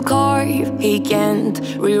Michelangelo to carve. He can't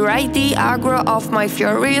rewrite the aggro of my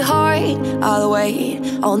fury heart. I'll wait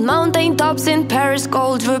on mountain tops in Paris,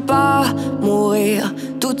 cold. Je veux pas mourir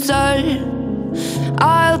toute seule.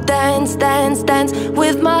 I'll dance, dance, dance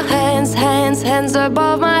with my hands, hands, hands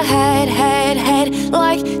above my head, head, head.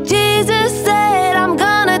 Like Jesus said, I'm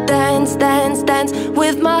gonna dance, dance, dance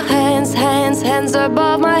with my hands, hands, hands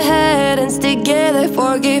above my head. And stick together,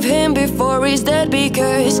 forgive him before he's dead.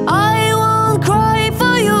 Because I won't cry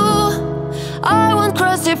for you, I won't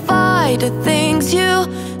crucify the things you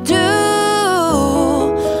do.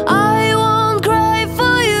 I won't cry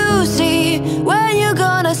for you, see, when you're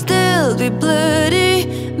gonna still be bloody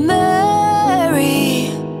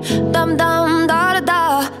Mary. Dum dum da da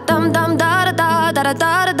da, dum dum da da da da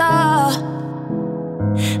da da da.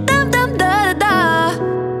 Dum dum da da da,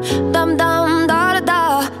 dum dum da da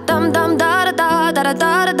da, dum dum da da da da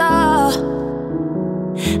da da da.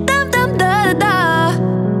 Dum dum da da da.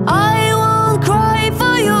 I won't cry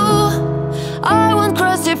for you, I won't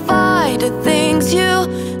crucify the things you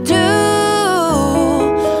do.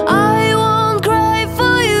 I won't cry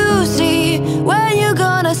for you, see, when you're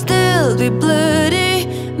gonna still be bloody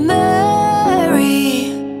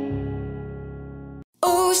Mary.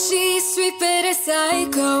 Oh, she's sweet but a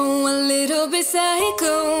psycho, a little bit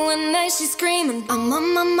psycho. One night she's screaming, I'm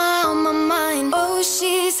on my mind. Oh,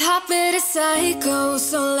 she's hot but a psycho,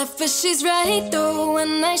 so left but she's right though.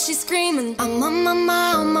 One night she's screaming, I'm on my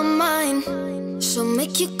mind. She'll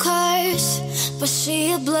make you curse, but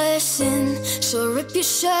she a blessing. She'll rip your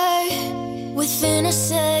shirt within a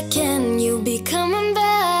second. You'll be coming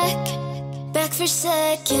back for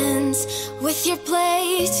seconds with your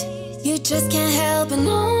plate. You just can't help it,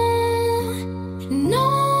 no, no.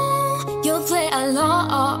 You'll play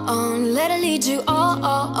along, let her lead you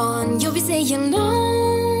on. You'll be saying no,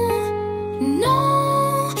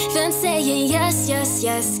 no, then saying yes, yes,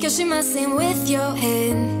 yes, cause she messing with your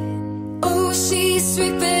head. Oh, she's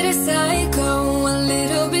sweet but a psycho, a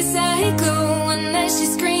little bit psycho. One night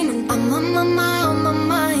she's screaming, I'm on my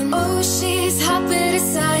mind. Oh, she's hot but a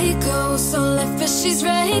psycho, so left but she's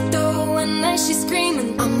right though. One night she's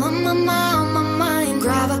screaming, I'm on my mind.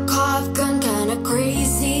 Grab a cough gun, kinda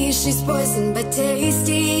crazy. She's poison but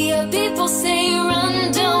tasty. Yeah, people say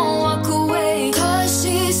run, don't walk away. Cause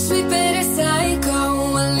she's sweet but a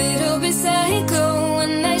psycho, a little bit psycho.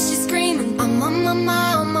 One night she's screaming, I'm on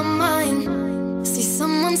my mind. See,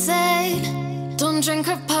 someone said, don't drink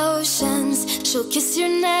her potions. She'll kiss your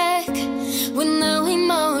neck with no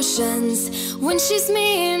emotions. When she's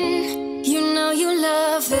mean, you know you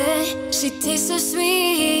love it. She tastes so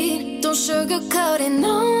sweet, don't sugarcoat it,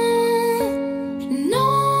 no,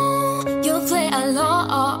 no. You'll play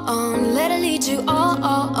along, let her lead you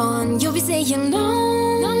on. You'll be saying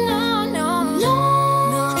no, no, no, no,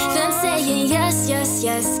 no, then saying yes, yes,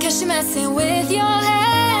 yes, cause she messing with your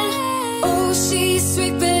head. Oh, she's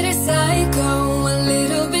sweet but a psycho, a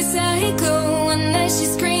little bit psycho. One night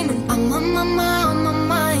she's screaming, I'm on my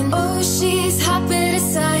mind. Oh, she's hot but a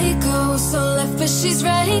psycho, so left but she's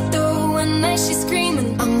right though. One night she's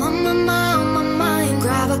screaming, I'm on my mind.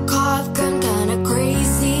 Grab a cough gun, kinda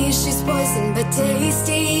crazy. She's poison but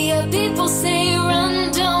tasty. Yeah, people say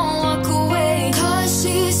run, don't walk away. Cause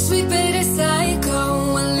she's sweet but a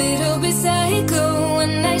psycho, a little bit psycho.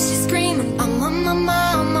 One night she's screaming, I'm on my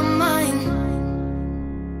mind.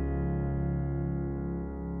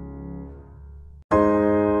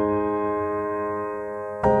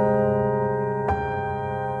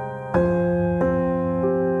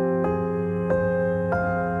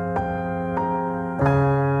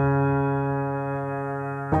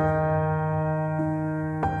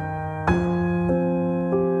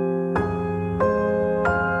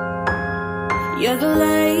 You're the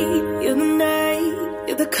light, you're the night,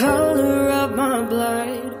 you're the color of my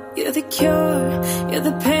blood. You're the cure, you're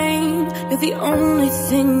the pain, you're the only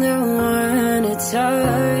thing I wanna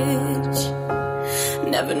touch.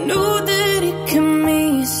 Never knew that it could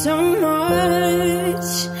mean so much,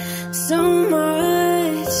 so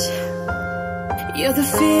much. You're the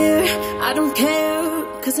fear, I don't care,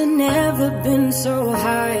 'cause I've never been so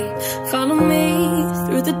high. Follow me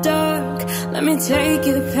through the dark, let me take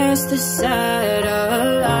you past the satellites.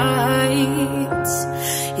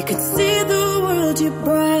 You can see the world you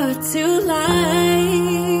brought to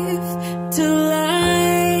life, to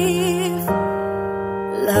life.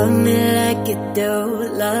 Love me like you do,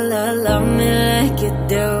 la la, love me like you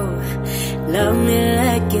do. Love me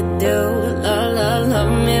like you do, la la,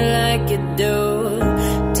 love me like you do.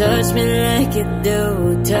 Touch me like you do,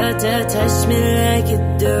 touch me like you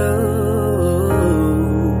do.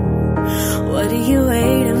 What are you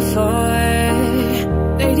waiting for?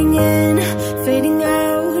 Fading in, fading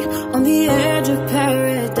out, on the edge of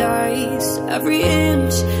paradise. Every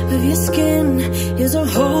inch of your skin is a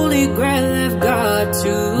holy grail I've got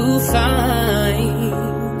to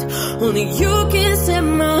find. Only you can set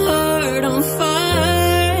my heart on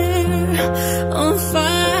fire, on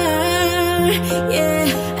fire, yeah.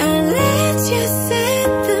 And let you set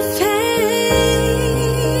the pace,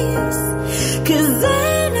 'cause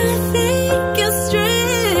then I think you're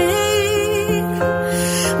straight.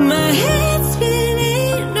 My head's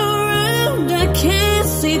spinning around, I can't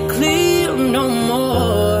see clear no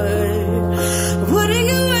more. What are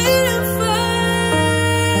you waiting for?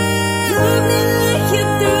 Love me like you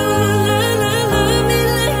do, love me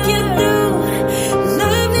like you do.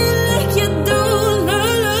 Love me like you do,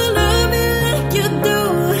 love me like you do.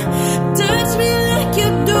 Touch me like you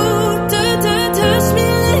do, touch me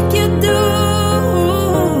like you do.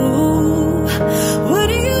 What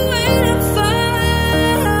are you waiting for?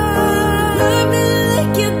 Love me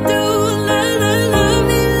like you do, love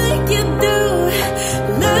me like you do.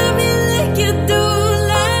 Love me like you do,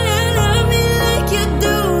 love me like you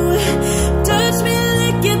do. Touch me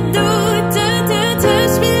like you do,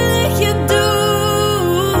 touch me like you do.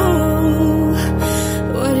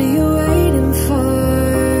 What are you waiting for?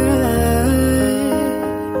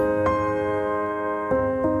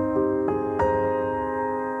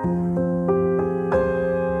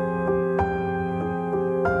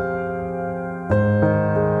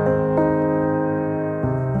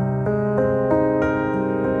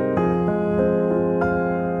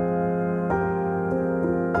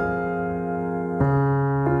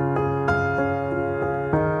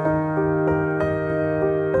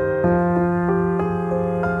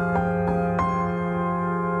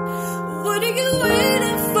 What are you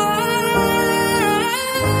waiting for?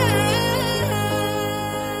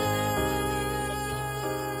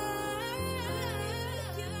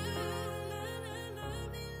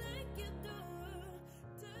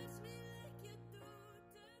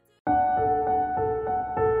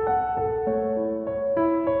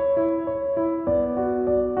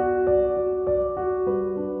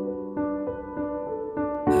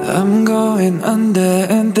 I'm going under,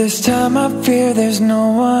 and this time I fear there's no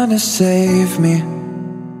one to save me.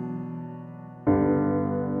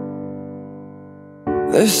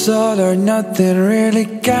 This all or nothing really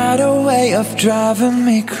got a way of driving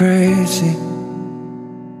me crazy.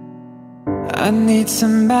 I need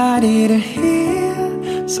somebody to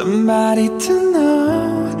hear, somebody to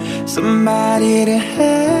know, somebody to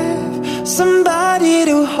have, somebody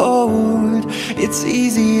to hold. It's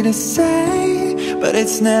easy to say, but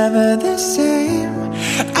it's never the same.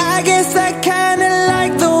 I guess I kinda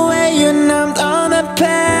like the way you numbed on the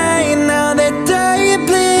pain. Now the day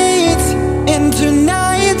bleeds into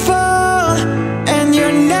nightfall, and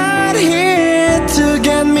you're not here to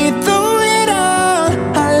get me through it all.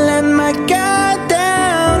 I let my guard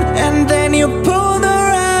down, and then you pull the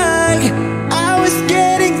rug. I was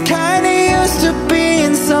getting kinda used to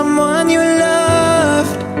being someone you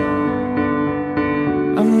loved.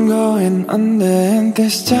 I'm going under, and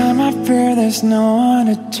this time I fear there's no one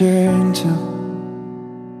to turn to.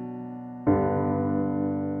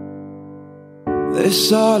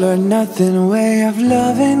 This all or nothing way of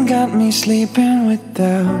loving got me sleeping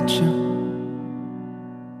without you.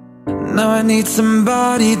 Now I need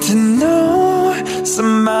somebody to know,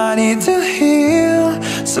 somebody to heal,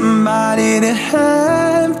 somebody to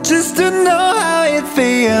have, just to know how it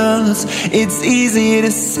feels. It's easy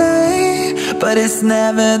to say, but it's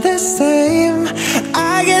never the same.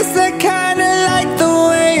 I guess I kinda like the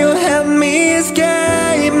way you help me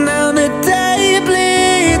escape. Now the day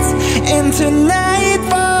bleeds into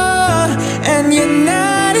nightfall, and you're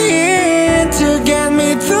not here to get me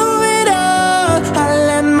through it all. I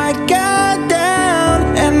let my guard down,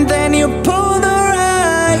 and then you pull the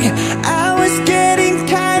rug. I was getting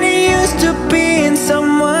kinda used to being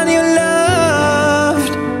someone you love.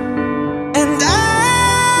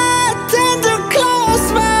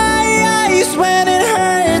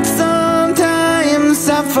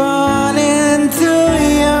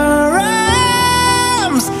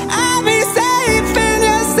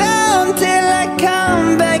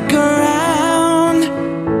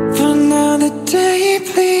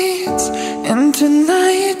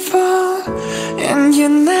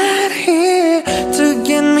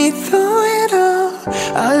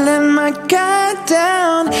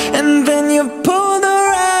 down and then you pull the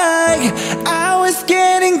rag. I was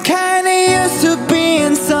getting kinda used to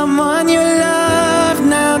being someone you love.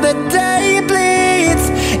 Now the day bleeds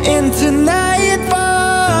into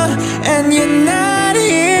nightfall and you're not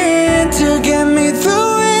here to get me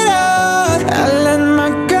through it all. I let my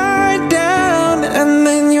guard down and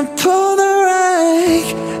then you pull the rag.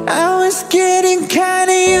 I was getting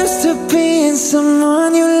kinda used to being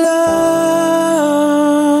someone you loved.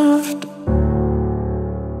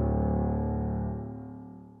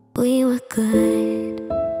 We were good,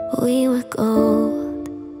 we were gold,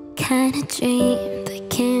 kind of dream that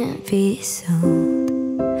can't be sold.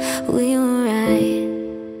 We were right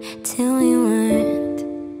till we weren't,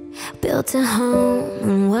 built a home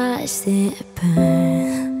and watched it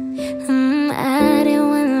burn. I didn't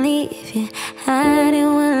wanna leave you, I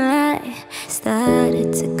didn't wanna lie. Started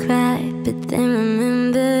to cry, but then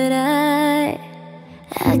remembered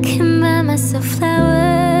I can buy myself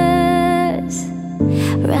flowers,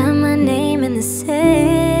 write my name in the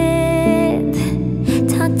sand,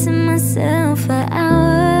 talk to myself for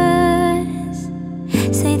hours,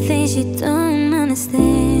 say things you don't understand.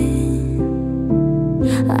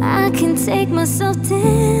 I can take myself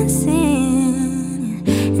dancing,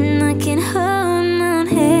 and I can hold my own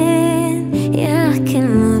hand. Yeah, I can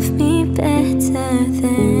love me better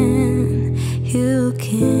than you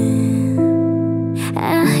can. I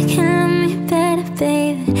can love me better,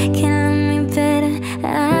 baby, can love me better. I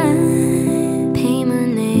paint my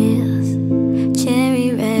nails cherry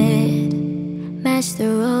red, match the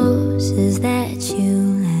roses that you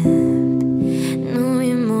left. No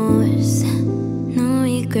remorse, no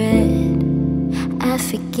regret, I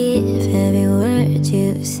forgive every word you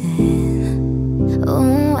said.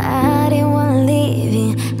 Oh, I didn't wanna leave you,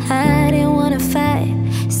 I didn't wanna fight.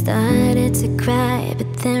 Started to cry, but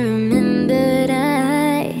then remembered I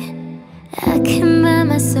can buy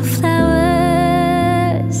myself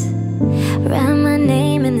flowers, write my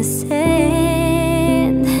name in the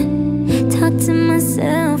sand, talk to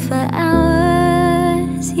myself for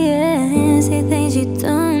hours. Yeah, say things you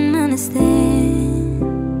don't understand.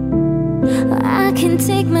 I can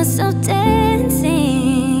take myself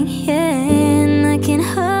dancing, yeah, and I can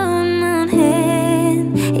hold my own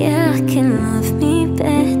hand. Yeah, I can love me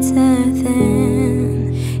better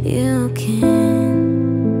than you can.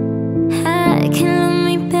 I can love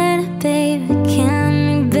me better, baby, can love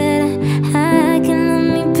me better. I can love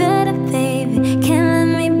me better, baby, can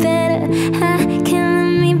love me better. I can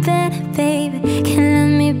love me better, baby, can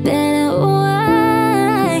love me better.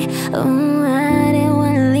 Why? Oh, I didn't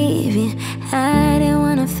wanna leave you, I didn't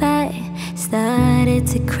wanna fight. Started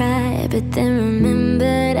to cry, but then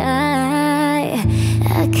remembered I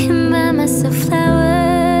can buy myself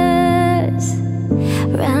flowers,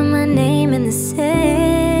 write my name in the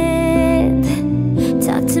sand,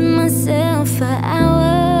 talk to myself for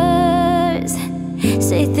hours,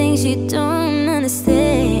 say things you don't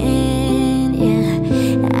understand.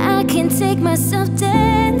 Yeah, I can take myself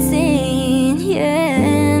dancing, yeah,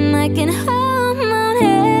 and I can hold my own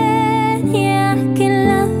hand. Yeah, I can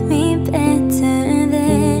love me better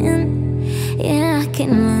than, yeah, I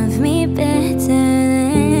can love me better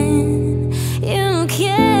than you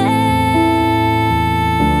can.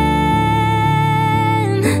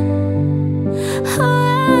 Oh,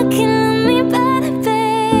 I can love me better,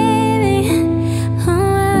 baby.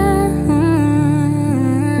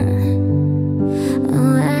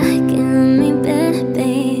 Oh, I can love me better,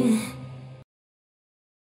 baby.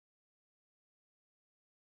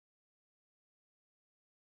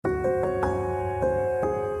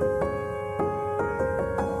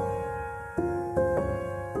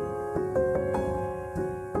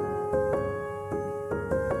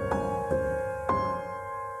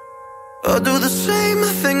 I'll do the same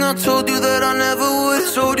thing I told you that I never would.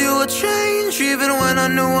 Told you I'd change even when I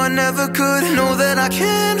knew I never could. Know that I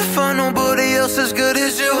can't find nobody else as good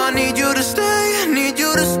as you. I need you to stay, need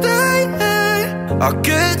you to stay. I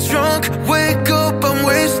get drunk, wake up, I'm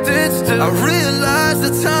wasted still. I realize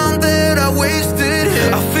the time that I wasted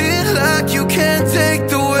here. I feel like you can't take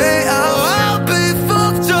the way out. I'll be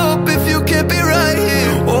fucked up if you can't be right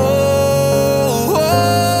here.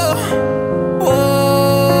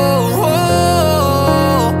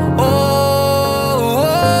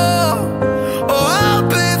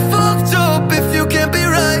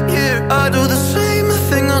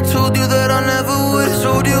 Told you that I never would.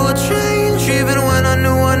 Told you I'd change even when I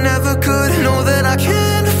knew I never could.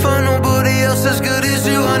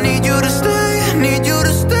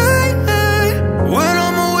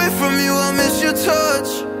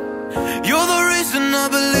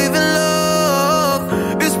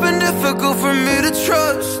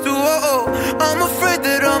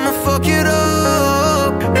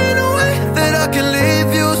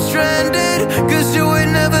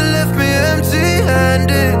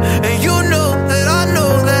 ended. And you know that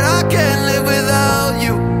I can't live without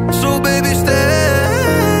you. So baby stay.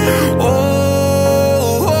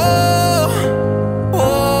 Oh, oh, oh,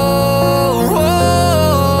 oh, oh,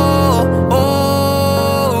 oh,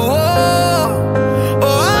 oh.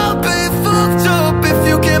 I'll be fucked up if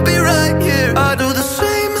you can't be right here. I do the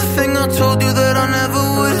same thing I told you that I never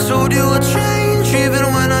would. Told you I'd change even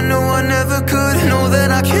when I knew I never could. Know that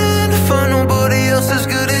I can't find nobody else as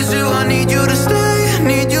good as you. I need you to stay,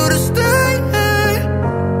 need you to stay.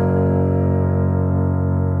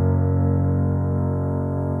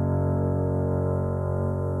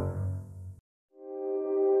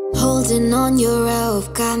 Holding on your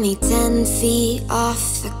rope got me 10 feet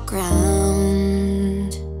off the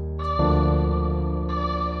ground.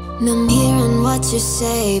 And I'm hearing what you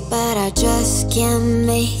say, but I just can't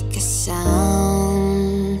make a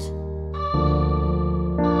sound.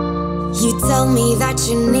 You tell me that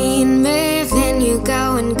you need me, then you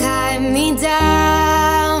go and cut me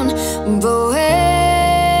down. But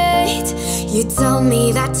wait, you tell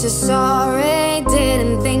me that you're sorry,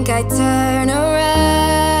 didn't think I'd turn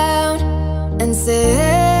around and say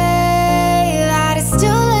that it's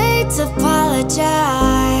too late to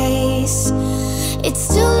apologize. It's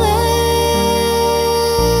too late.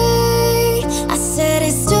 I said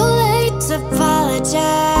it's too late to apologize.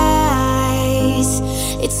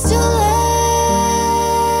 It's too late.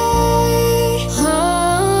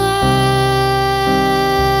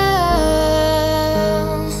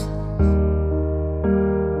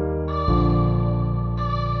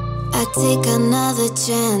 I take another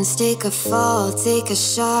chance, take a fall, take a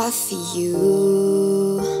shot for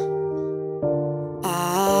you.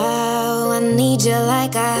 Oh, I need you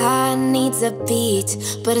like a heart needs a beat,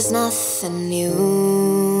 but it's nothing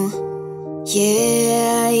new.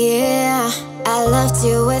 Yeah, yeah. I loved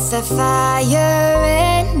you with a fire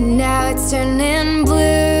and now it's turning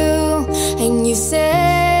blue. And you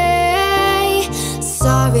say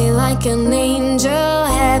sorry like an angel,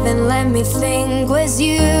 heaven let me think was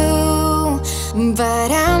you.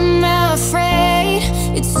 But I'm afraid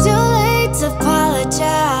it's too late to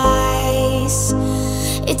apologize.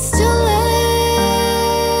 It's too late.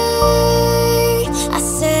 I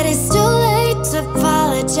said it's too late to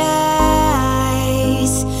apologize.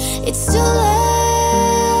 It's too late.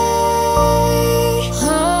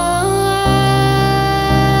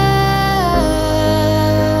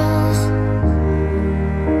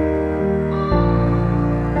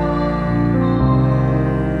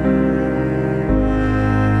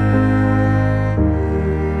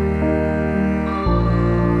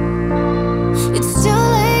 It's too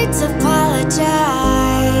late to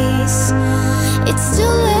apologize. It's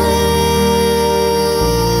too late.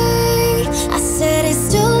 I said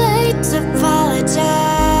it's too late to apologize.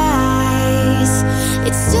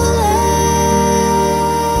 It's too late.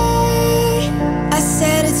 I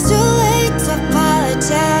said it's too late to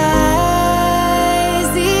apologize.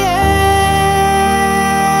 Yeah.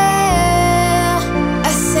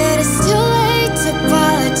 I said it's too late to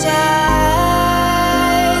apologize.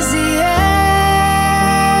 Yeah.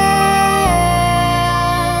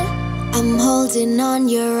 I'm holding on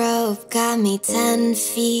your rope, got me 10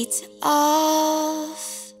 feet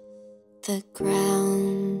off the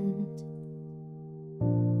ground.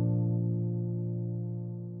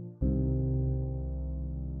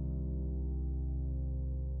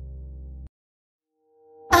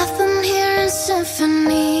 I've been hearing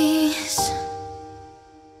symphonies.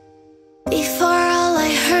 Before all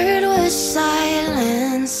I heard was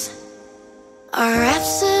silence. A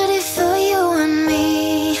rhapsody for you and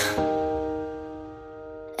me.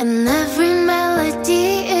 And every melody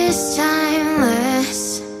is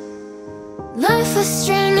timeless. Life was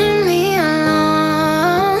stringing me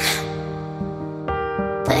along.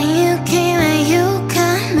 Then you came and you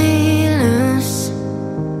cut me loose.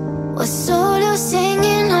 Was solo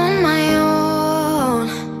singing on my own.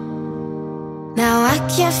 Now I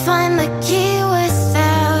can't find the key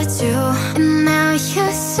without you. And now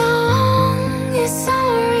your song is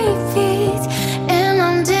on repeat. And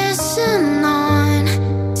I'm dancing on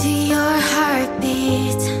to your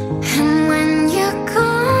heartbeat. And when you're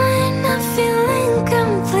gone, I feel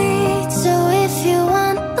incomplete. So if you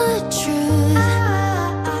want the truth,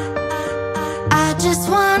 I just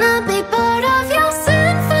wanna be part of your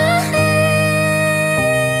symphony.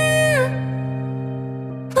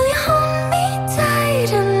 Will you hold me tight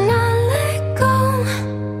and not let go?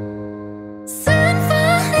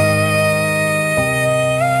 Symphony,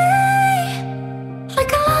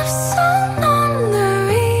 like a love song on the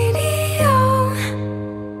radio.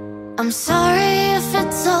 I'm sorry if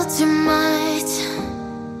it's all too much.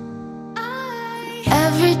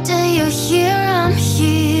 Every day you're here, I'm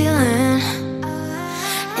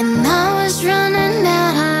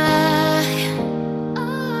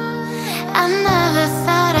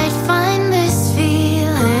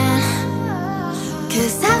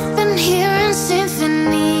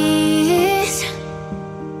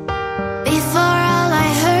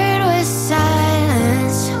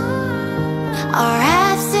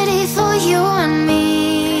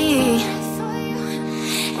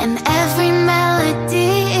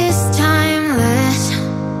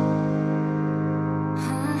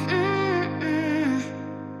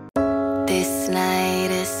This night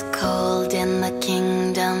is cold in the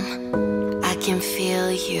kingdom. I can feel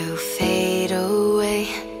you fade away.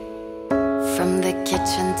 From the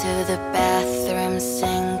kitchen to the bathroom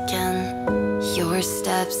sinking, your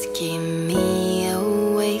steps keep me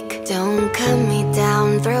awake. Don't cut me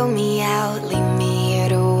down, throw me out, leave me here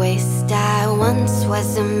to waste. I once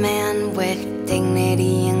was a man with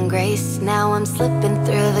dignity and grace. Now I'm slipping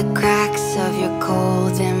through the cracks of your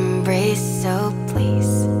cold embrace. So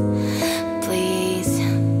please, please,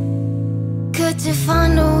 could you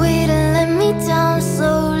find a way to let me down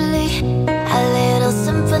slowly? A little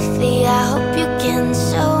sympathy, I hope you can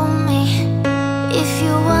show me. If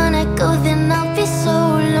you wanna go, then I'll be so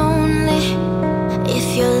lonely. If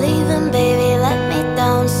you're leaving, baby, let me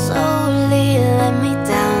down slowly. Let me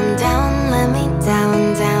down, down, let me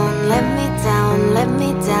down, down. Let me down, let me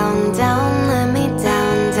down, down. Let me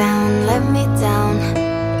down, down, let me down.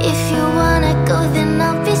 If you wanna go, then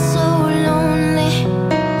I'll be so lonely.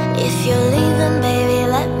 If you're leaving, baby,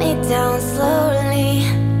 let me down slowly.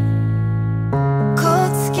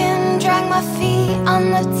 Cold skin, drag my feet on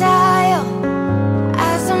the dial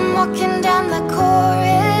as I'm walking down the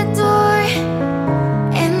corridor.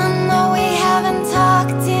 And I know we haven't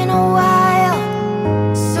talked in a while,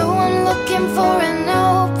 so I'm looking for an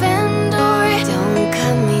open door. Don't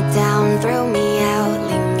cut me down, throw me out,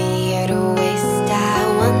 leave me here to waste. I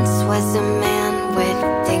once was a man with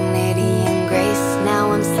dignity and grace. Now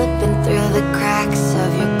I'm slipping through the cracks of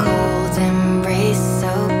your cold embrace.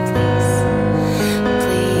 So please,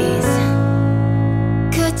 please,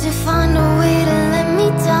 could you find a way to let me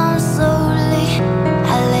down slowly?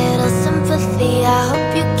 A little sympathy, I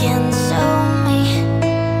hope you can show me.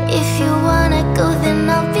 If you wanna go, then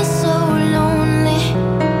I'll be so lonely.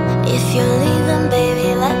 If you're leaving, baby,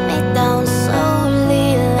 let me down slowly.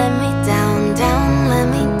 Let me down, down, let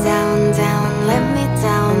me down, down. Let me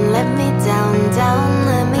down, let me down, down.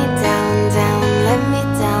 Let me down, down, let me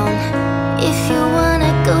down. If you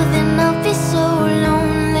wanna go, then I'll be so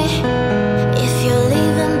lonely. If you're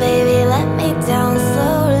leaving, baby, let me down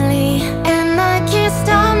slowly. And I can't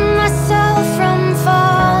stop myself from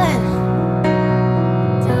falling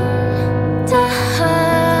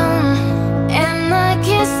down. And I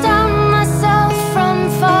can't stop myself from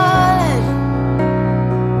falling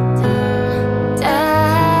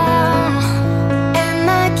down. And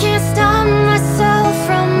I can't stop myself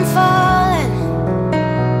from falling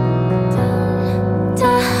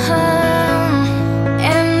down.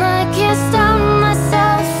 And I can't stop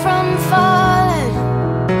myself from falling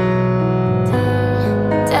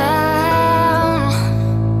down.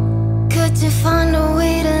 Could you find a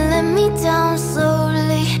way to let me down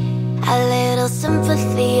slowly? A little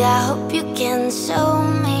sympathy, I hope you can show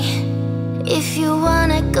me. If you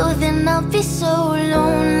wanna go, then I'll be so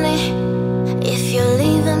lonely. If you're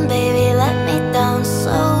leaving, baby, let me down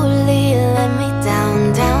slowly. Let me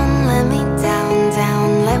down, down, let me down, down.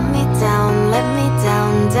 Let me down, let me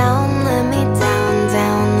down, down. Let me down,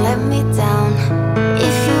 down, let me down.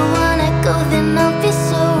 If you wanna go, then I'll be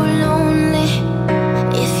so lonely.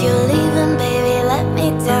 If you're leaving, baby, let me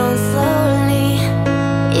down slowly.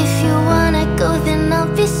 If you wanna go, then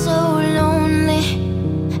I'll be so lonely.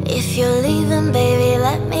 If you're leaving, baby,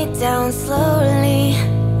 let me down slowly.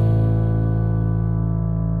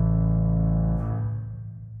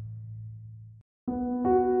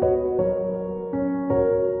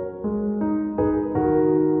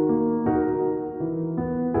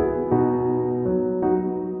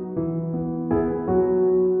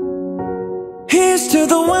 Here's to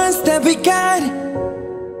the ones that we got.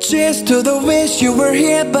 Cheers to the wish you were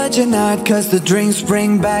here but you're not. Cause the drinks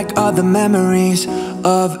bring back all the memories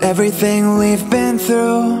of everything we've been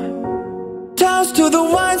through. Toast to the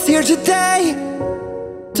ones here today.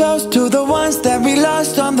 Toast to the ones that we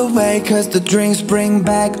lost on the way. Cause the drinks bring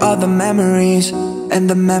back all the memories, and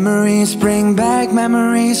the memories bring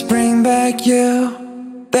back you.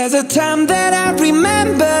 There's a time that I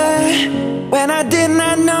remember when I did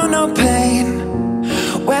not know no pain,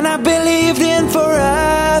 when I believed in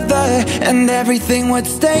forever and everything would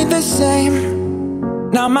stay the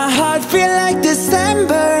same. Now my heart feel like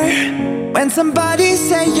December when somebody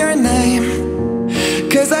say your name.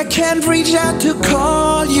 Cause I can't reach out to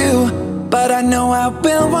call you, but I know I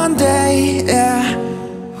will one day, yeah.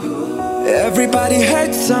 Everybody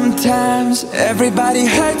hurts sometimes, everybody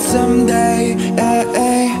hurts someday, yeah,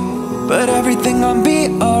 yeah. But everything gon' be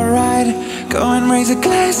alright. Go and raise a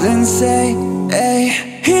glass and say, hey.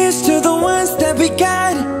 Here's to the ones that we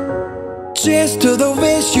got. Cheers to the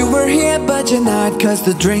wish you were here but you're not. Cause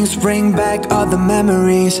the drinks bring back all the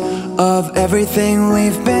memories of everything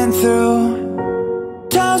we've been through.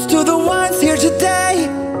 Toast to the ones here today.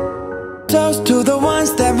 Toast to the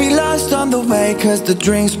ones that we lost on the way, 'cause the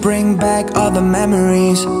drinks bring back all the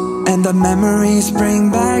memories. And the memories bring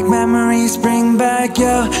back, yeah.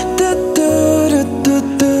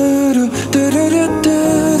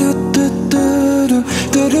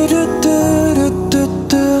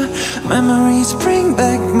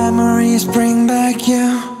 Memories bring back you.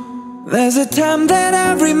 There's a time that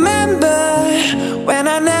I remember when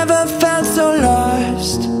I never felt so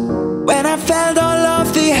lost, when I felt all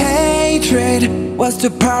of the hatred was too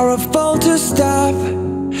powerful to stop.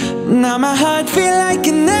 Now my heart feels like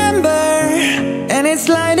an ember, and it's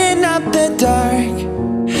lighting up the dark.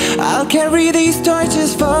 I'll carry these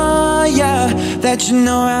torches for ya, that you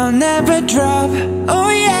know I'll never drop. Oh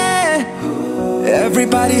yeah.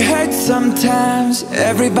 Everybody hurts sometimes,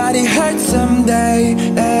 everybody hurts someday,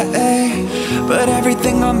 but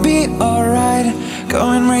everything gon' be alright. Go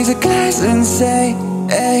and raise a glass and say,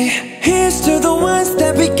 hey. Here's to the ones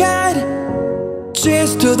that we got.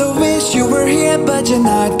 Cheers to the wish you were here but you're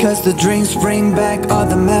not, 'cause the drinks bring back all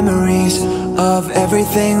the memories of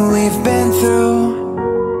everything we've been through.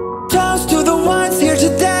 Toast to the ones here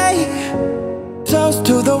today. Toast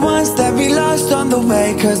to the ones that we lost on the way,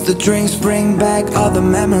 'cause the drinks bring back all the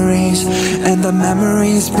memories. And the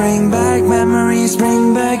memories bring back you. Memories bring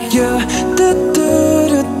back you.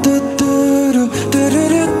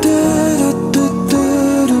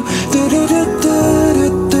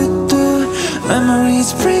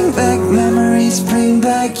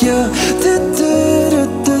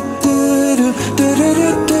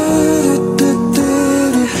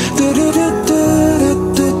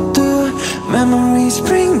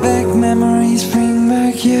 Memories bring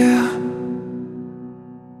back you.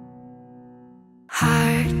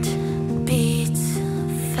 Heart beats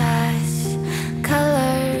fast,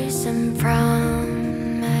 colors and promises.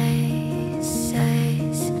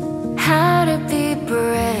 How to be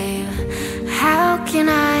brave, how can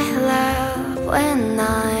I love when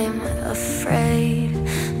I'm afraid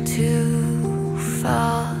to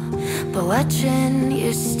fall? But watching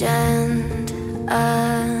you stand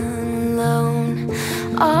alone,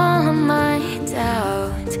 all of my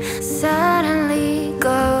doubt suddenly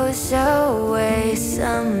goes away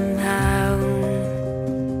somehow.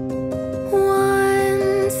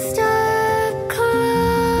 One step closer.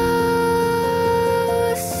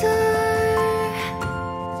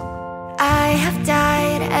 I have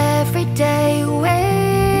died every day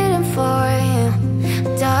waiting for you.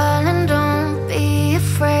 Darling, don't be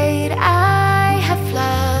afraid. I have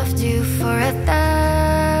loved you for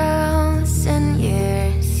 1,000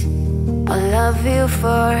 years. I'll love you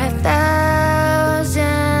for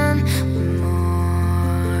 1,000 more.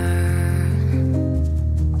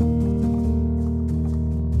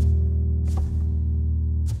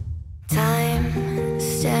 Time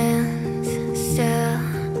stands still,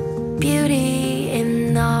 beauty in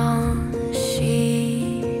all she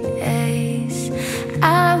is. I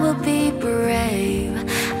will be brave,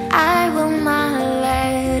 I will not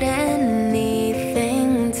let anything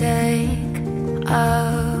take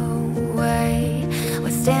away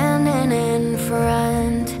what's standing in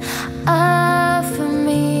front of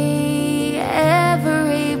me.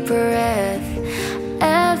 Every breath,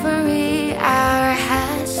 every hour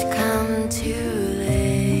has come to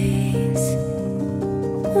this.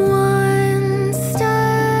 One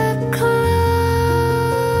step closer.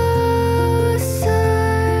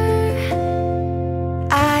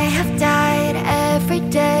 I have died every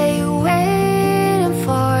day waiting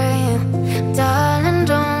for you. Darling,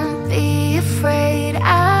 don't be afraid.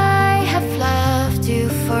 I have loved you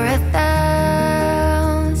for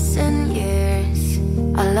 1,000 years.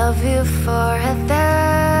 I love you for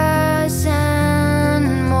 1,000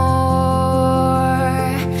 more.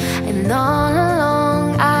 And all along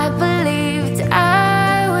I believed I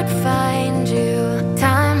would find you.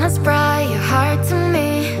 Time has brought your heart to me.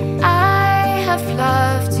 I have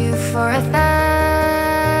loved you for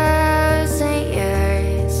 1,000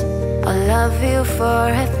 years. I love you for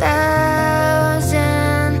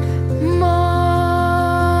 1,000 more.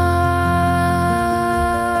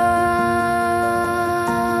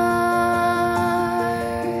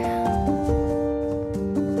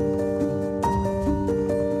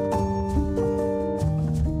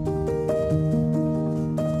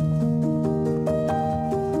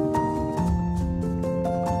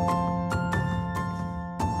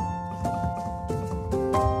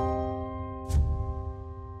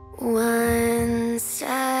 One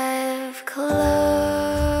step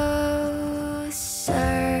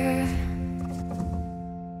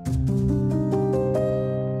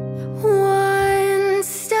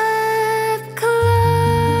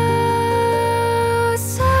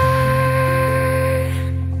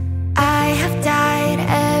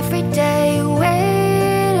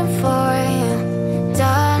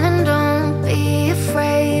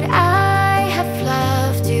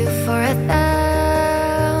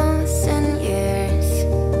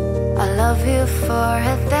for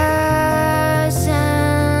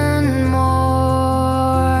 1,000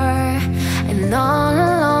 more. And all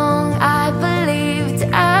along I believed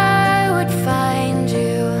I would find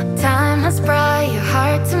you. Time has brought your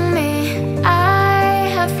heart to me. I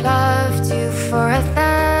have loved you for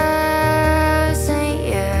 1,000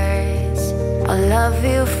 years. I'll love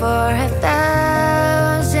you for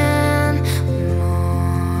 1,000 more.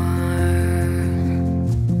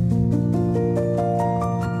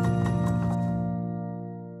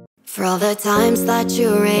 For all the times that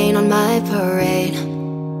you rain on my parade,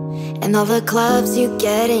 and all the clubs you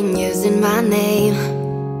get in using my name.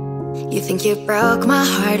 You think you broke my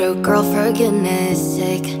heart, oh girl, for goodness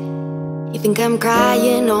sake. You think I'm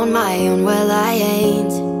crying on my own, well I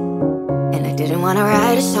ain't. And I didn't wanna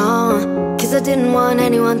write a song, cause I didn't want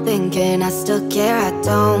anyone thinking I still care, I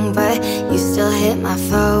don't. But you still hit my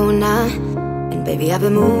phone now, and baby I've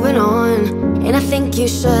been moving on. And I think you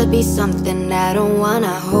should be something I don't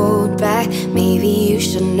wanna hold back. Maybe you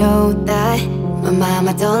should know that my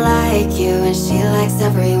mama don't like you and she likes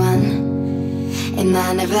everyone. And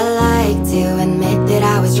I never liked to admit that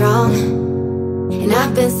I was wrong. And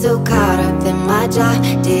I've been so caught up in my job,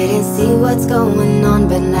 didn't see what's going on,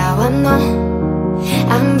 but now I know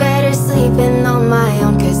I'm better sleeping on my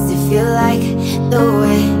own. Cause if you like the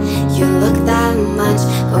way you look that much,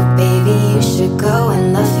 oh baby you should go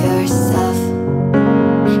and love yourself.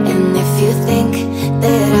 And if you think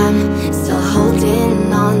that I'm still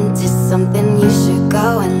holding on to something, you should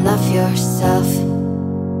go and love yourself.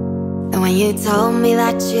 And when you told me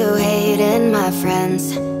that you hated my friends,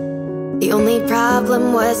 the only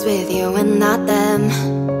problem was with you and not them.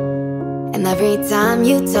 And every time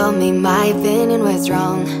you told me my opinion was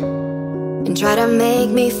wrong, and tried to make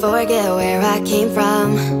me forget where I came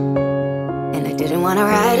from. And I didn't wanna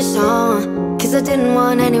write a song, cause I didn't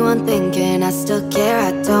want anyone thinking I still care,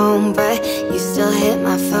 I don't. But you still hit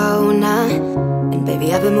my phone now, and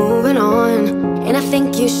baby I've been moving on. And I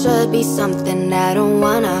think you should be something I don't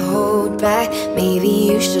wanna hold back. Maybe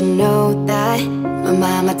you should know that my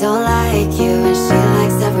mama don't like you and she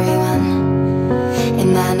likes everyone.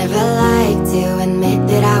 And I never liked to admit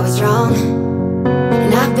that I was wrong.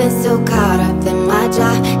 And I've been so caught up in my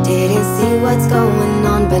job, didn't see what's going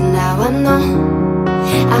on, but now I know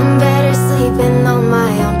I'm better sleeping on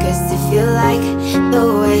my own. Cause if you like the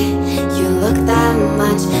way you look that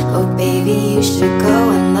much, oh baby you should go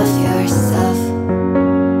and love yourself.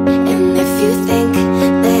 And if you think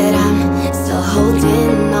that I'm still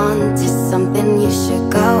holding on to something, you should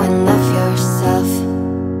go and love yourself.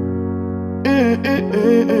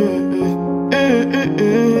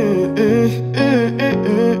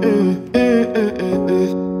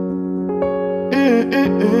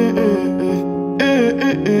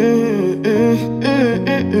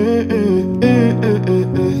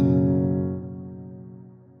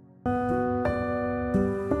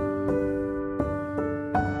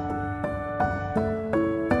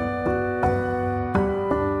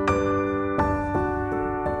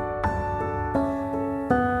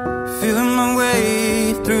 Feeling my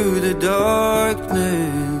way through the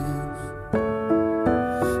darkness,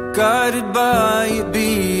 guided by a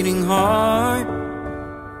beating heart.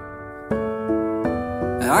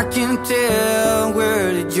 I can tell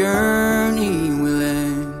where the journey will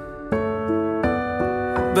end,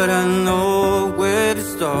 but I know where to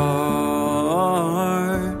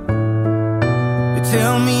start. They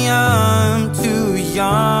tell me I'm too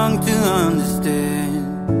young to understand.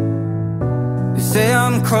 They say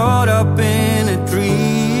I'm caught up in a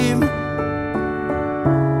dream.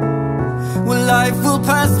 Well, life will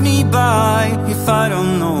pass me by if I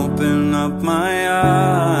don't open up my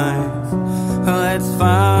eyes. Well, that's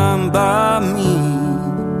fine by me.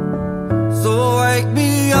 So wake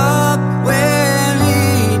me up when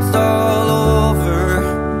it's all over,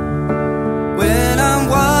 when I'm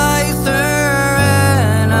wiser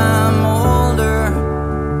and I'm older.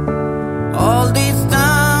 All this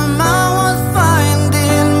time I was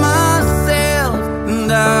finding myself,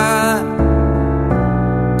 and I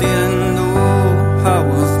didn't know I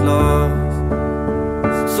was lost.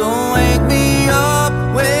 So wake me up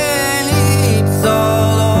when it's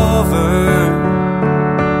all over,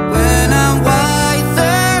 when I'm wiser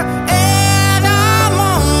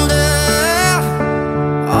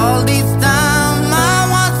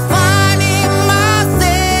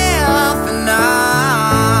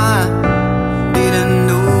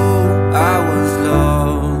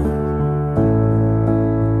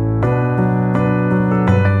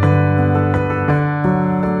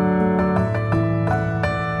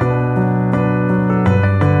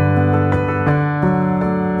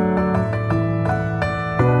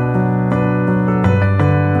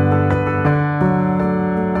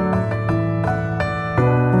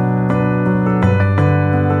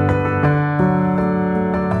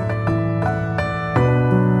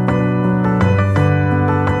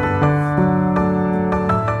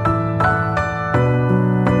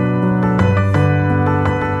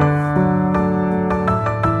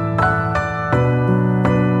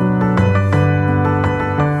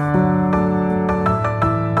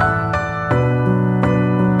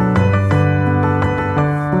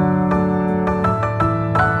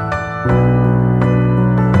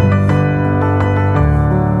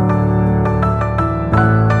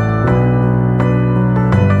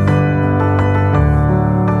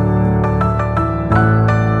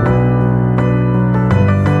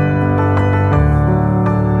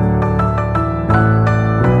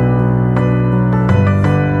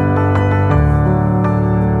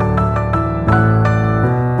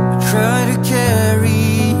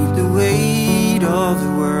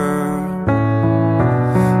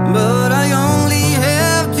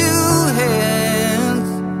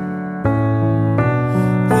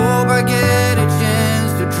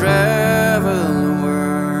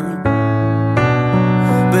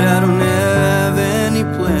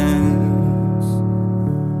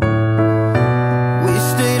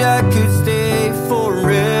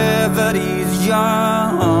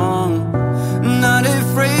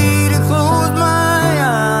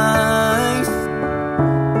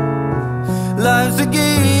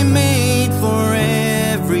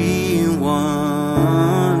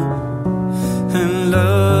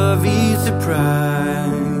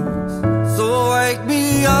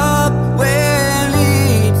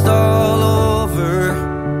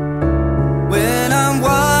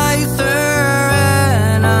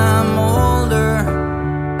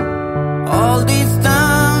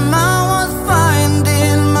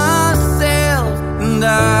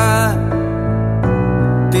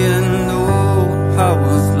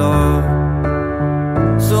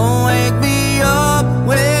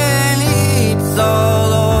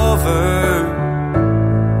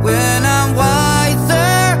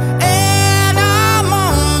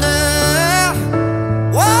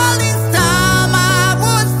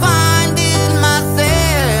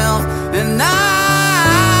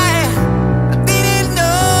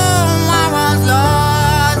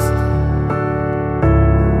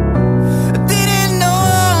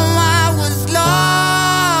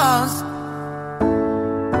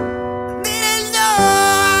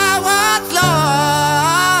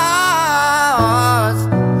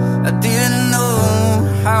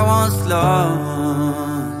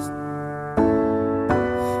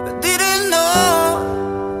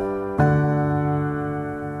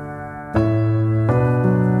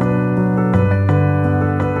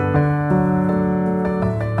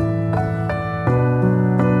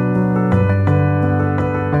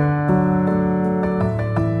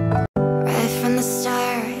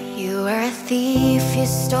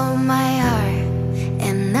stole my heart,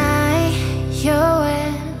 and I, your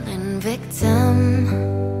willing victim.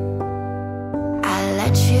 I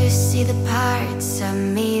let you see the parts of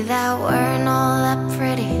me that weren't all that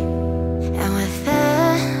pretty, and with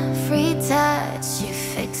every touch you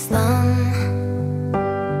fix them.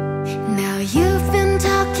 Now you've been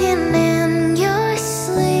talking in your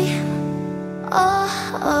sleep.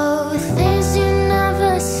 Oh, things you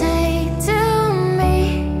never say to me.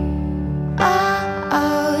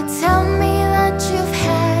 Oh, tell me that you've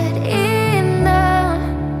had enough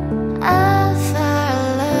of our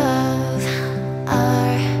love.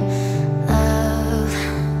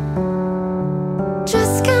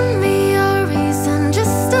 Just give me a reason,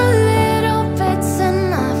 just a little bit's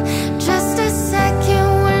enough. Just a second,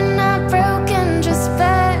 we're not broken, just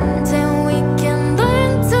bent, and we can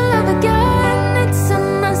learn to love again. It's in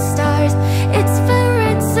the stars, it's been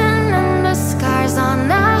written in the scars on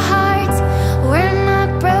our hearts. We're not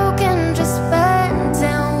broken, just bent,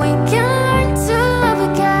 and we can learn to love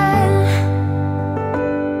again.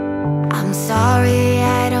 I'm sorry,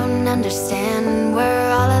 I don't understand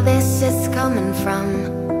where all of this is coming from.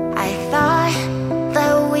 I thought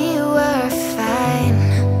that we were fine.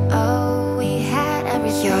 Oh, we had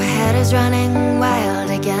everything. Your head is running wild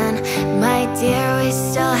again. My dear, we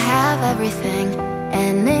still have everything,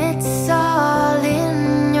 and it's all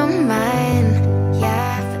in your mind.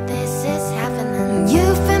 Yeah, but this is happening.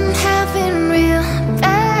 You've been having real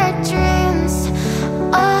bad dreams.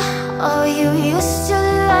 Oh, you used to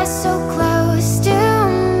lie so close to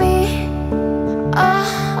me.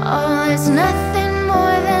 Oh, there's nothing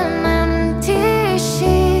more than empty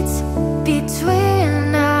sheets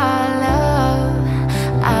between our love.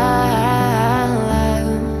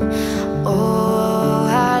 Oh,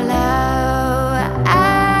 our love.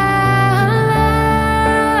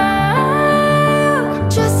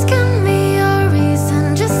 Just give me a reason,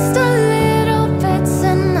 just a little bit's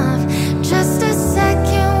enough. Just a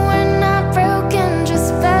second, we're not broken,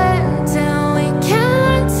 just bent, and we can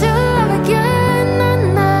learn to love again and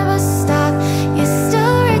never stop. You're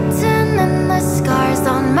still written in the scars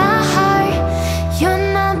on my heart. You're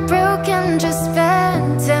not broken, just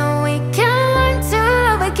bent, and we can learn to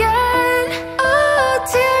love again. Oh,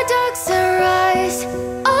 tear ducts arise,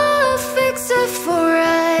 oh, fix it for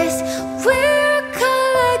us. We're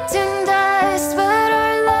collecting dust, but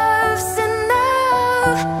our love's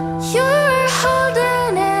enough. You're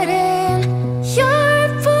holding it in, you're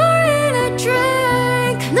pouring a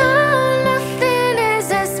drink. No, nothing is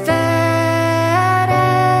as bad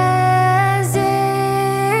as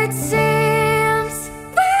it seems.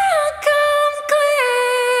 We'll come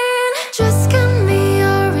clean. Just give me a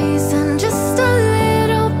reason, just a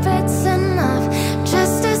little bit's enough.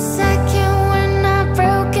 Just a second, we're not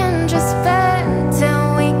broken, just bent, and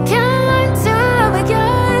we can learn to love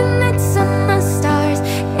again. It's in the stars,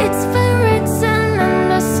 it's been written in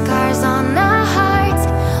the scars on our hearts.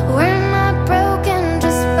 We're not broken,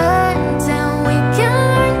 just bent, and we can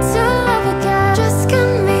learn to love again. Just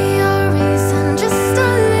give me a reason, just a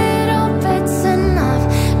little bit's enough.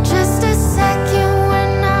 Just a second,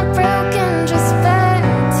 we're not broken, just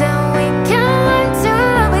bent, and we can learn to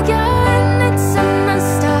love again. It's in the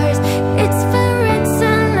stars, it's been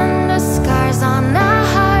written in the scars on our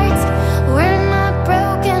hearts. We're not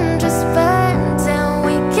broken, just bent, and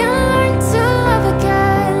we can learn to love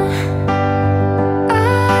again.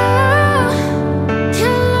 Oh,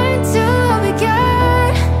 can learn to love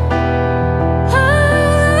again.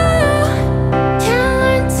 Oh, can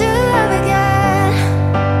learn to love again.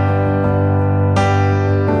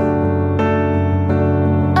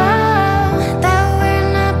 Oh, that we're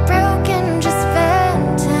not broken, just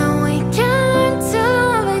bent, and we can learn to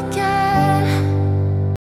love again.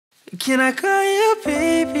 Can I call you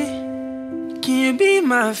baby? Can you be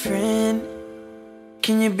my friend?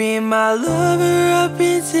 Can you be my lover up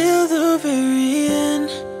until the very end?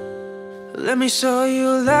 Let me show you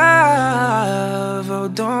love, oh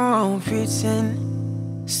don't pretend.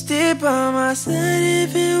 Stay by my side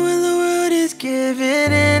even when the world is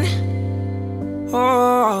giving in.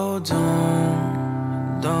 Oh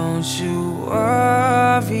don't you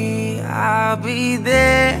worry, I'll be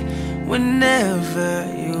there whenever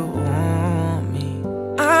you want me.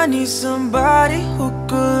 I need somebody who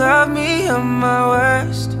could love me at my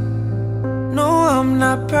worst. No, I'm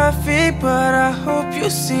not perfect, but I hope you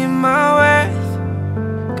see my worth.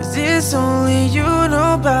 'Cause it's only you,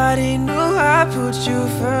 nobody knew I put you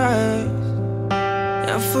first.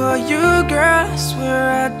 And for you, girl, I swear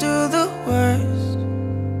I do the worst.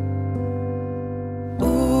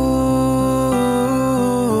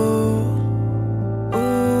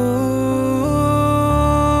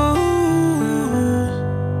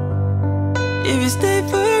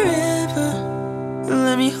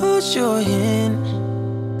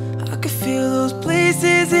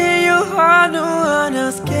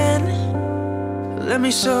 Let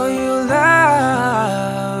me show you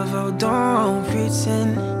love, oh don't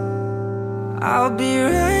pretend. I'll be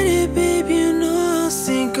ready, baby, you know I'll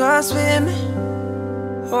sink or swim.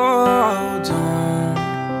 Oh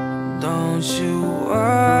don't you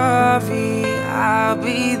worry, I'll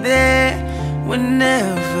be there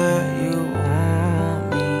whenever you want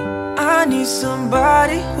me. I need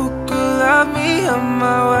somebody who could love me at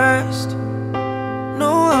my worst.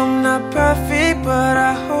 No, I'm not perfect, but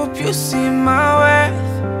I hope you see my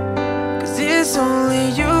worth. Cause it's only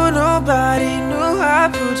you, nobody knew I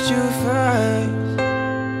put you first.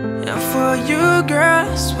 And for you, girl,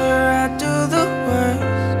 I swear I do the worst.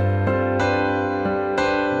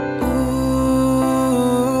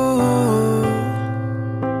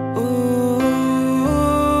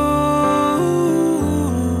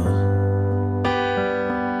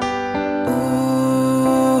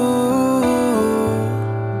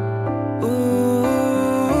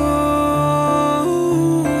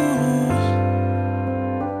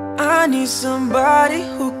 Somebody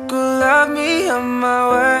who could love me at my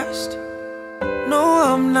worst. No,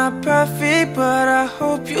 I'm not perfect, but I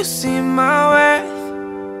hope you see my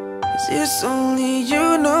worth. Cause it's only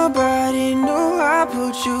you, nobody knew I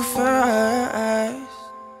put you first.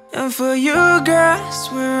 And for you, girl, I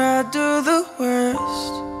swear I do the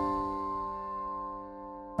worst.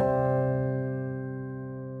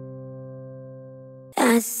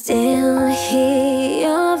 I still hear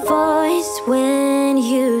your voice when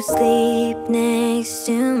you sleep next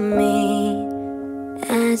to me.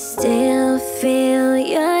 I still feel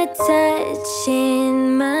your touch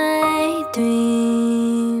in my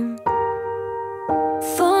dream.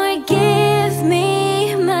 Forgive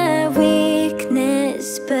me my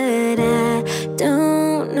weakness, but I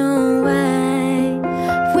don't know why.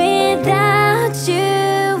 Without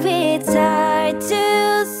you, it's hard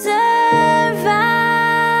to survive.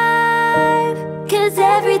 Cause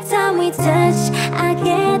every time we touch, I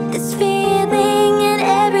get this feeling, and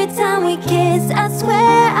every time we kiss, I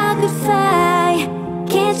swear I could fly.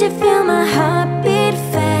 Can't you feel my heart beat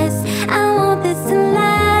fast? I want this to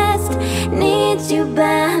last. Need you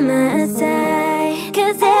by my side.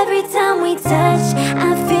 Cause every time we touch,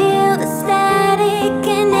 I feel the static,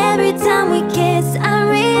 and every time we kiss, I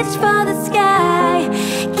reach for the sky.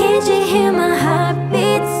 Can't you hear my heart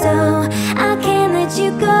beat? So I can't let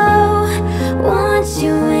you go. Want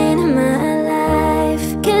you in my life.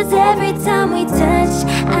 Cause every time we touch,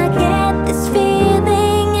 I get this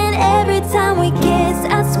feeling, and every time we kiss,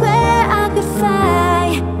 I swear I could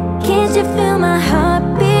fly. Can't you feel my heart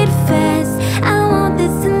beat fast? I want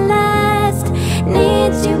this to last.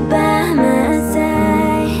 Need you by my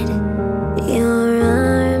side. Your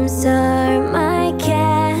arms are my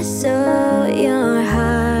castle, your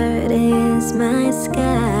heart is my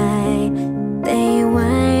sky. They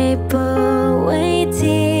wipe away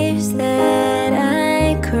tears that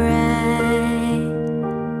I cry.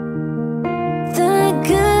 The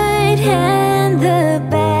good and the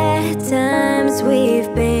bad times,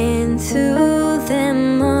 we've been through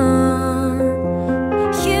them all.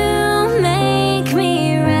 You make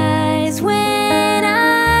me rise when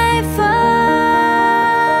I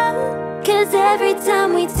fall. Cause every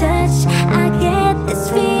time we touch, I get this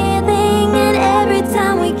feeling, and every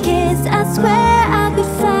time we kiss, I swear I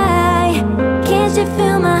could fly. Can't you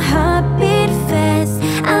feel my heart beat fast?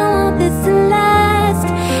 I want this to last.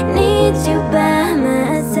 Need you by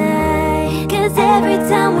my side. Cause every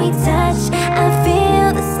time we touch, I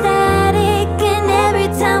feel the static, and every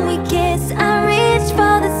time we kiss, I reach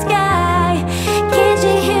for the sky. Can't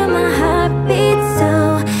you hear my heart beat? So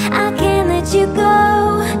I can't let you go.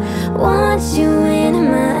 Want you in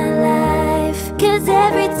my life. Cause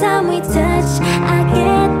every time we touch, I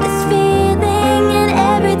get this feeling, and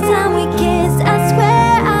every time we kiss, I swear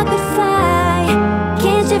I could fly.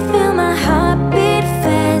 Can't you feel my heart beat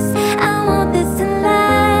fast? I want this to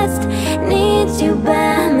last. Need you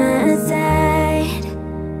by my side.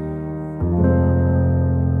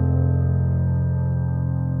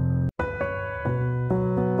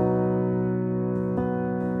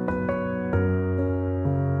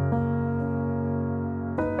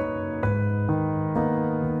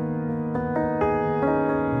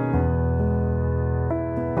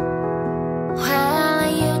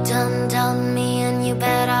 Well, you done me, and you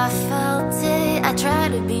bet I felt it. I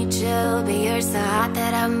tried to be chill, but you're so hot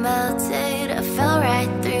that I melted. I fell right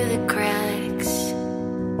through the cracks.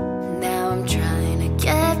 Now I'm trying to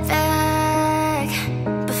get back.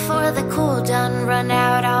 Before the cooldown run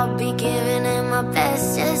out, I'll be giving it my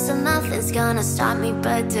best. Yes, and nothing's gonna stop me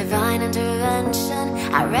but divine intervention.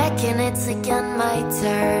 I reckon it's again my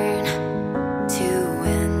turn to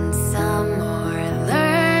win some or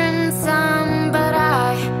learn some, but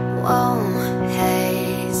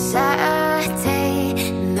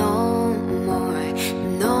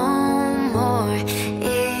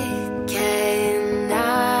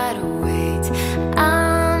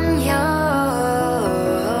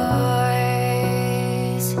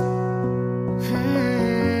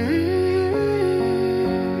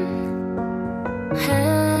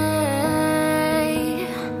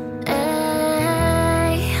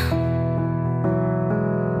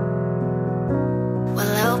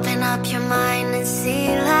up your mind and see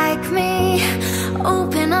like me.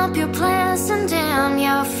 Open up your plans and damn,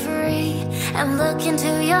 you're free. And look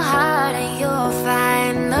into your heart and you'll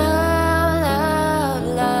find love, love,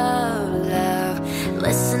 love, love.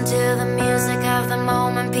 Listen to the music of the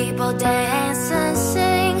moment, people dance and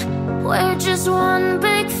sing. We're just one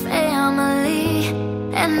big family,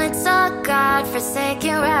 and it's our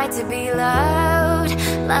God-forsaken right to be loved.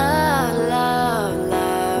 Love, love,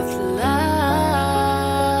 love, love.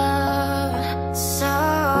 So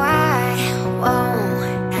I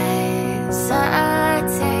won't hesitate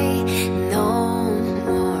no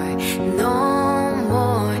more, no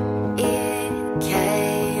more. It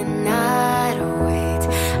cannot wait.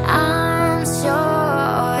 I'm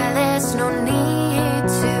sure there's no need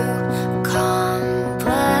to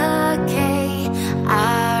complicate.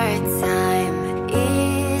 Our time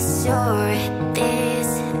is short. This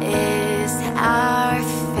is our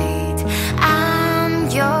fate. I'm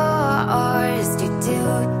yours.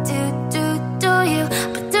 Do you?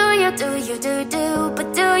 But do you? But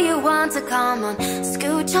do you want to come on?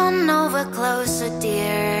 Scooch on over closer,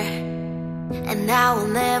 dear. And I will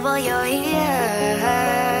nibble your ear.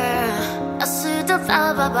 I see the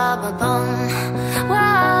ba-ba-ba-ba-bum. Whoa,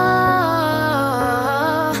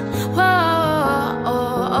 whoa,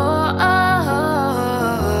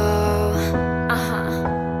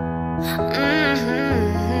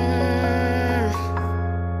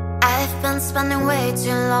 I've been spending way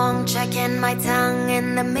too long checking my tongue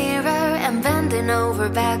in the mirror and bending over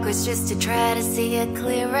backwards just to try to see it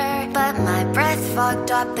clearer. But my breath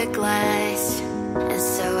fogged up the glass, and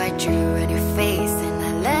so I drew on your face and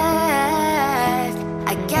I left.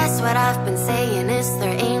 I guess what I've been saying is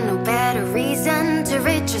there ain't no better reason to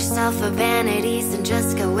rid yourself of vanities and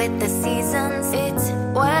just go with the seasons. It's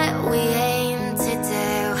what we aim to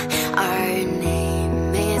do. Our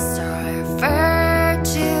name is our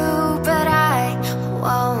virtue, but I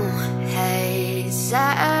won't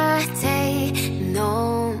hesitate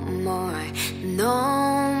no more, no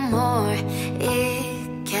more.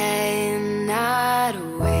 It cannot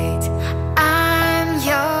wait. I'm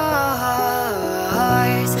yours.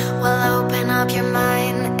 Well, open up your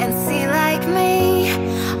mind and see like me.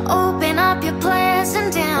 Open up your plans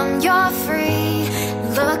and damn, you're free.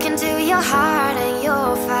 Look into your heart and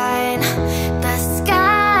you'll find the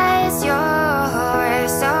sky's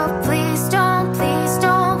yours. So please don't, please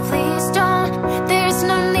don't, please don't. There's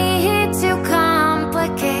no need to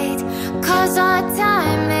complicate, 'cause our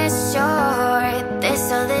time is short.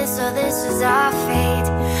 This is our fate.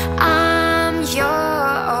 I'm yours.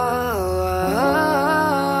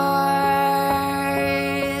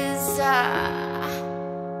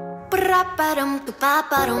 Ba-dum,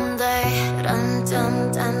 ba-ba-dum, dum, dum,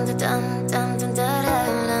 dum, dum, dum, dum, dum.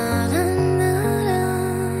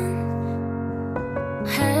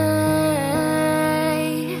 Hey,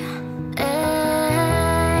 hey.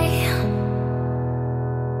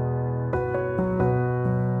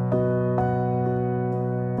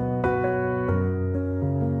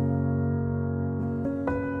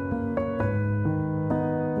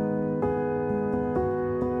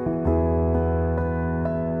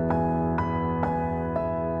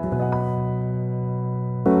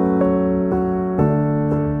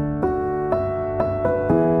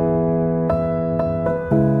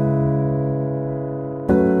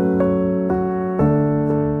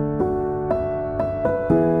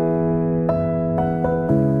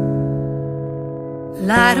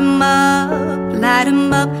 Light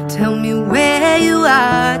 'em up, tell me where you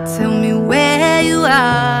are, tell me where you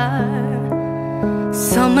are.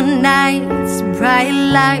 Summer nights, bright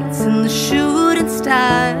lights and the shooting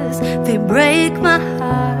stars, they break my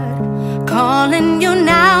heart. Calling you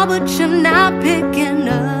now, but you're not picking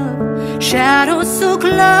up. Shadows so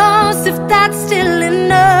close, if that's still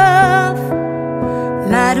enough.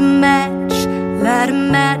 Light a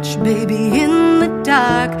match, baby, in the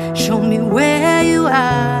dark. Show me where you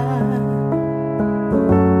are.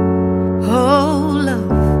 Oh,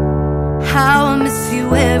 love, how I miss you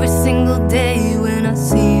every single day when I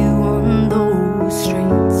see you on those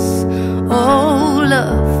streets. Oh,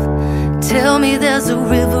 love, tell me there's a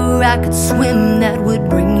river I could swim that would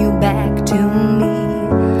bring you back to me.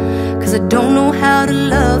 'Cause I don't know how to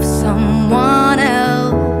love someone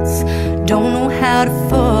else, don't know how to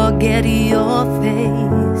forget your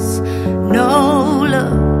face. No,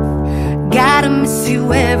 love, gotta miss you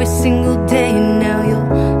every single day. Now you're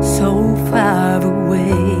so far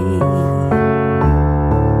away.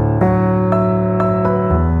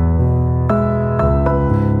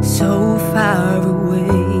 So far away.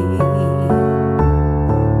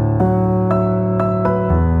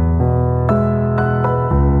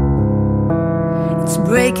 what's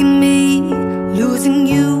breaking me. Losing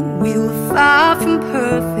you, we were far from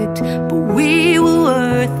perfect, but we were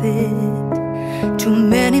worth it. Too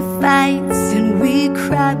many fights and we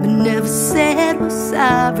cried but never said we're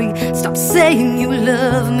sorry. Stop saying you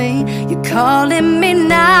love me, you're calling me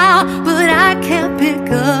now, but I can't pick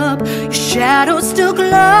up. Your shadow still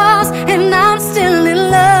glows and I'm still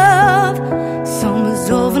in love. Summer's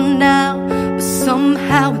over now, but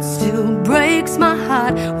somehow it still breaks my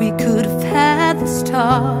heart. We could have had this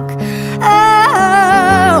talk.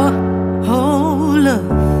 Oh,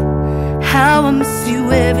 love, how I miss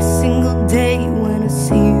you every single day when I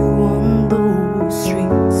see you on those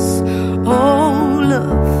streets. Oh,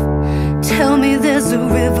 love, tell me there's a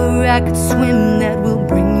river I could swim that will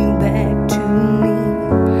bring you back to me.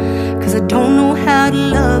 'Cause I don't know how to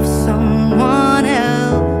love someone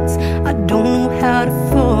else. I don't know how to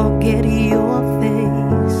forget your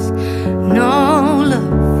face. No,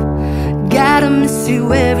 love, gotta miss you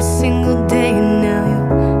every single day. Now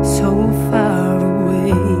you're so far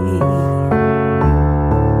away.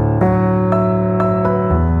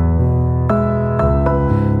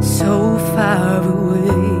 So far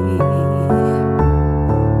away.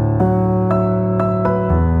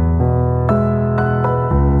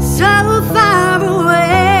 So far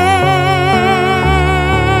away.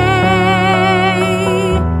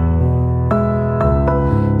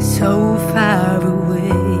 So far away.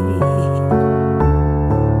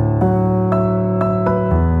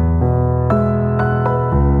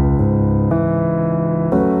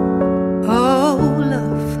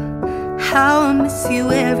 How I miss you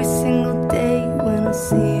every single day when I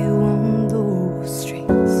see you on those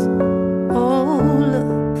streets. Oh,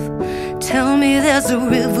 love, tell me there's a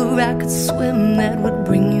river I could swim that would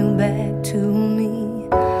bring you back to me.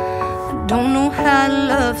 I don't know how to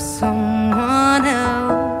love someone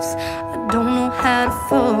else. I don't know how to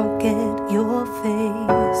forget your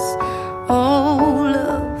face. Oh,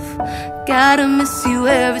 love, gotta miss you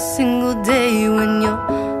every single day when you're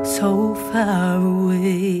so far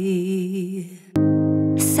away.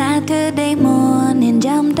 Saturday morning,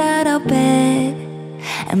 jumped out of bed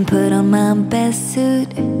and put on my best suit.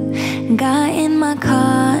 Got in my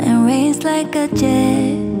car and raced like a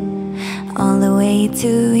jet all the way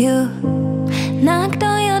to you. Knocked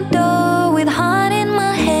on your door with heart in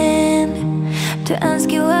my hand to ask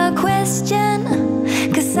you a question,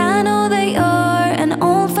 'cause I know that you're an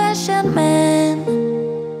old-fashioned man.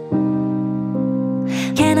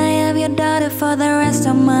 Can I have your daughter for the rest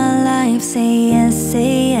of my life? Say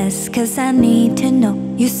yes, 'cause I need to know.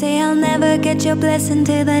 You say I'll never get your blessing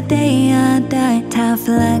till the day I die. Tough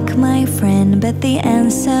luck, my friend, but the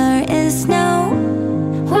answer is no.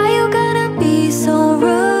 Why you gotta be so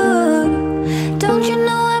rude? Don't you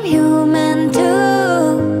know I'm human too?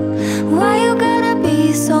 Why you gotta be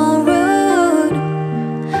so rude?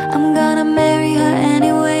 I'm gonna marry her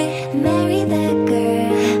anyway. Marry that girl.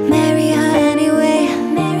 Marry her anyway.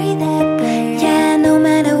 Marry that girl. Yeah, no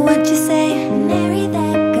matter what you say. Marry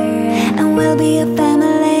that girl. And we'll be a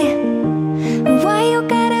family. Why you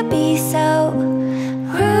gotta be so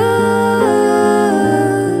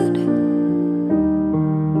rude?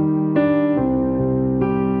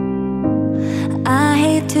 I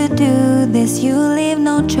hate to do this, you leave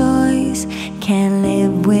no choice. Can't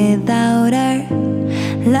live without her.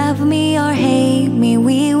 Love me or hate me,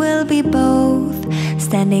 we will be both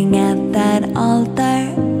standing at that altar.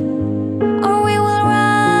 Or we will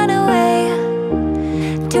run away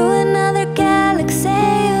to another galaxy.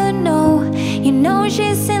 You know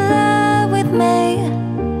she's in love with me.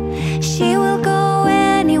 She will go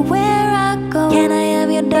anywhere I go. Can I have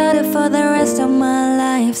your daughter for the rest of my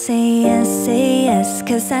life? Say yes,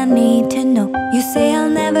 'cause I need to know. You say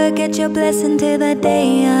I'll never get your blessing till the day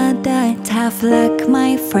I die. Tough luck,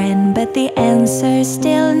 my friend, but the answer's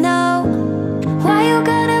still no. Why you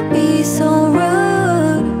gotta be so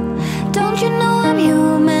rude? Don't you know I'm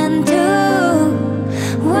human too?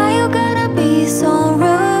 Why you gotta be so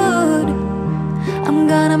rude? I'm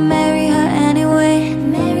gonna marry her anyway.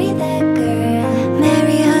 Marry that girl.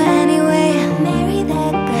 Marry her anyway. Marry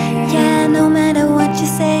that girl. Yeah, no matter what you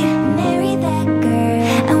say. Marry that girl.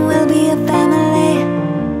 And we'll be a family.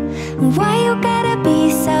 Why you gotta be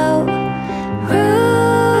so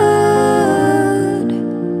rude?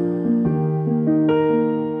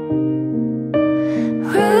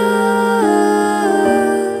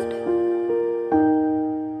 Rude.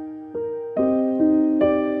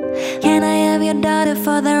 Can I have your daughter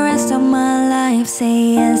for the rest of my life? Say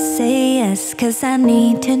yes, 'cause I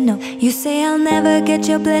need to know. You say I'll never get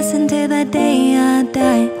your blessing till the day I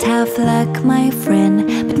die. Tough luck, my friend,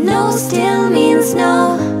 but no still means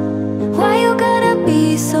no. Why you gotta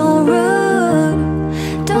be so rude?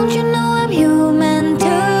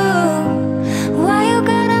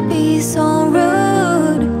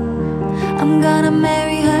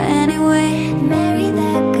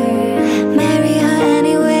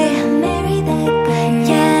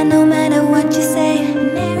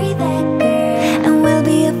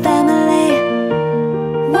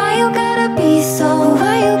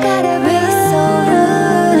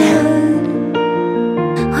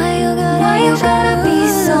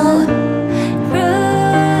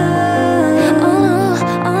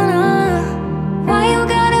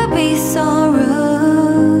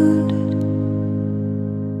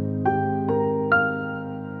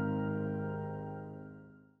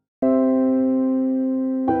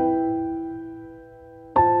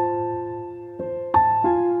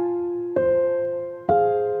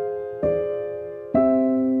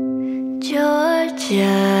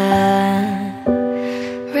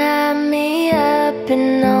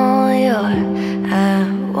 or I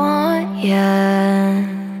want ya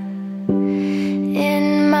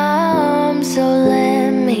in my arms, so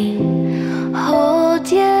let me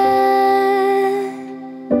hold ya.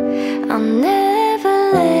 I'll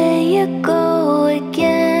never let you go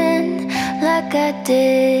again like I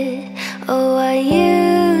did. Oh, I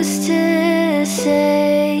used to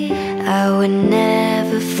say I would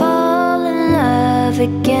never fall in love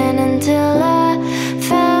again until I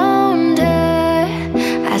found her.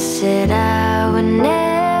 I said I would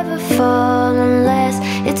never fall unless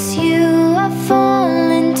it's you I fall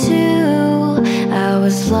into. I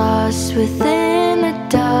was lost within the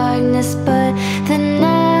darkness, but then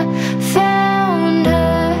I found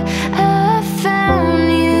her. I found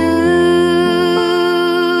you.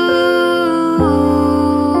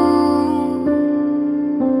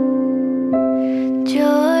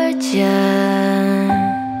 Georgia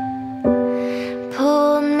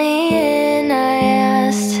pulled me in, I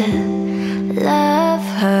asked to love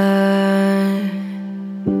her.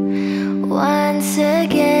 Once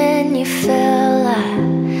again you fell, I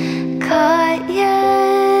caught you.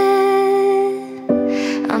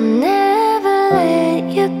 I'll never let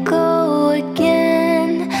you go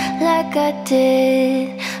again like I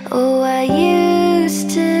did. Oh, I used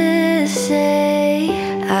to say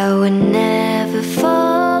I would never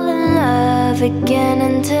fall in love again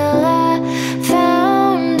until I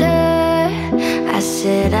found her. I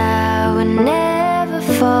said I would never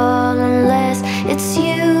fall unless it's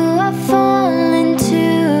you I fall into.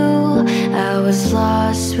 I was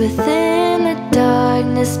lost within the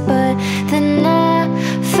darkness, but then I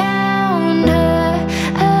found her.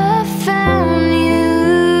 I found you.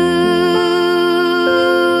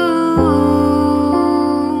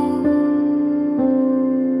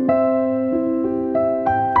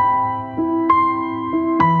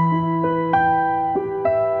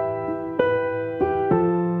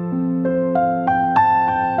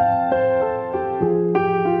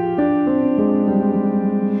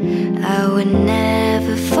 I would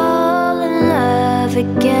never fall in love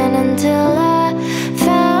again until I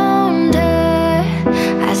found her.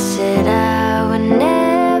 I said I would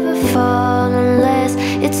never fall unless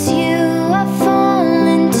it's you I fall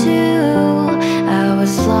into. I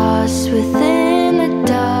was lost within the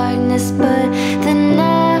darkness, but then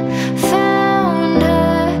I found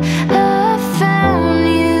her. I found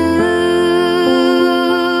you.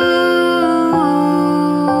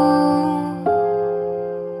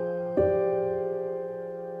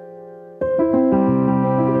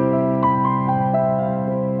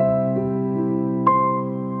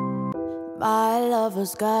 My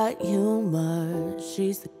lover's got humor.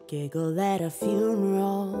 She's the giggle at a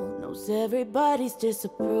funeral. Knows everybody's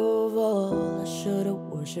disapproval. I should've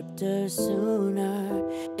worshipped her sooner.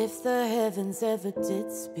 If the heavens ever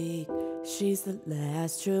did speak, she's the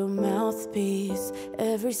last true mouthpiece.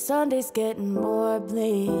 Every Sunday's getting more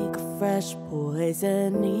bleak. Fresh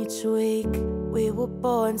poison each week. We were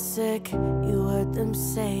born sick, you heard them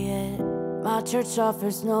say it. My church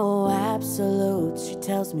offers no absolutes. She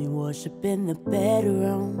tells me worship in the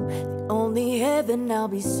bedroom. The only heaven I'll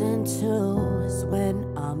be sent to is when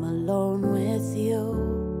I'm alone with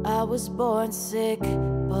you. I was born sick,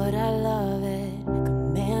 but I love it.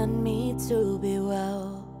 Command me to be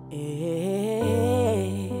well. Amen.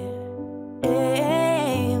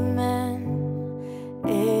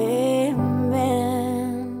 Amen.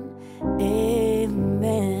 Amen.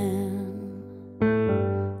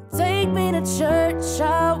 Take me to church,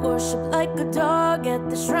 I'll worship like a dog at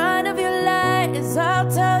the shrine of your lies. I'll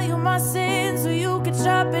tell you my sins so you can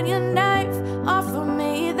sharpen your knife. Offer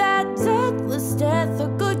me that deathless death, a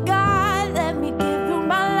good God, let me give you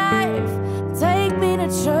my life. Take me to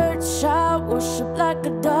church, I'll worship like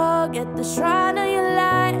a dog at the shrine of your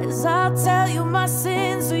lies. I'll tell you my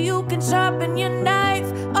sins so you can sharpen your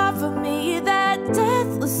knife. Offer me that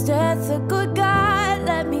deathless death, a good God,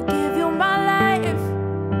 let me give you my life.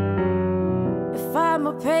 If I'm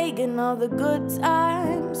a pagan of the good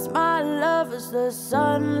times, my love is the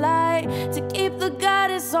sunlight to keep the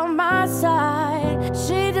goddess on my side.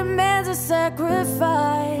 She demands a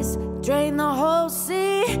sacrifice. Drain the whole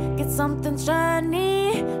sea, get something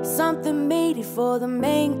shiny, something meaty for the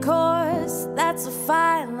main course. That's a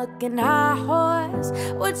fine looking high horse.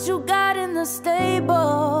 What you got in the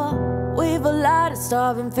stable? We've a lot of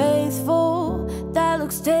starving faithful. That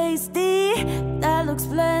looks tasty, that looks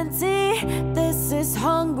plenty. This is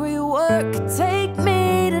hungry work. Take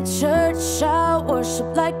me to church, I'll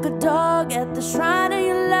worship like a dog at the shrine of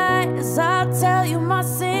your lies. I'll tell you my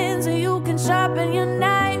sins so you can sharpen your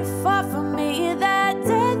knife. Offer me that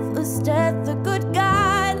deathless death, a good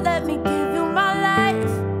God, let me give you my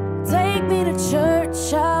life. Take me to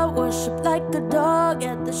church, I'll worship worship like a dog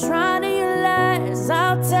at the shrine of your lies.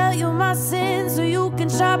 I'll tell you my sins so you can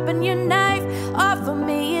sharpen your knife. Offer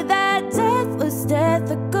me that deathless death,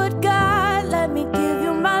 a good God, let me give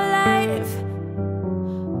you my life.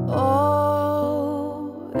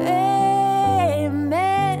 Oh, amen,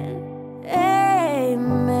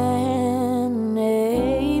 amen,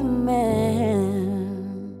 amen.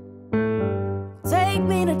 Take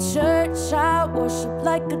me to church, I'll worship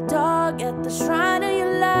like a dog at the shrine of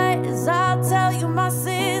your lies. I'll tell you my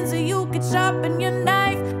sins so you can sharpen your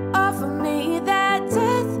knife. Offer me that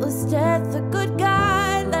deathless death, a good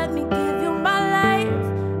God, let me give you my life.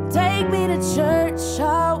 Take me to church,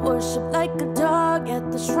 I'll worship like a dog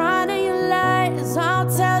at the shrine of your lies. I'll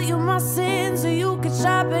tell you my sins so you can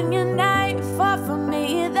sharpen your knife. Offer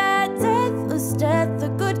me that deathless death, a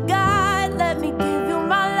good God, let me give you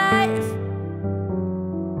my life.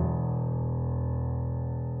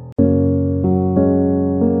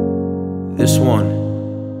 This one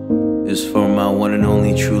is for my one and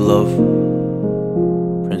only true love,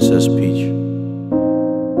 Princess Peach.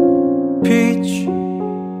 Peach,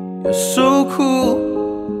 you're so cool,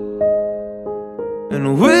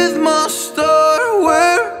 and with my star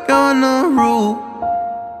we're gonna rule.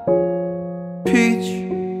 Peach,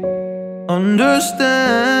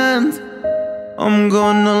 understand, I'm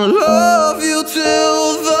gonna love you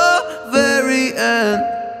till the very end.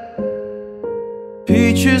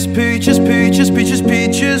 Peaches, peaches, peaches, peaches,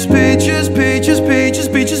 peaches, peaches, peaches, peaches,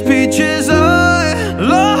 peaches, peaches, I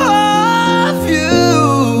love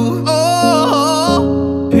you.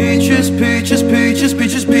 Oh, peaches, peaches, peaches,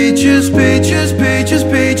 peaches, peaches, peaches, peaches,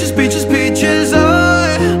 peaches, peaches, peaches,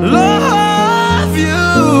 I love you.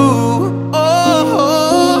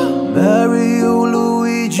 Oh, Mario,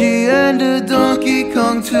 Luigi, and a Donkey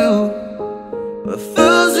Kong too.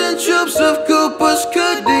 1,000 troops of Koopas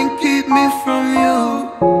couldn't keep me from you.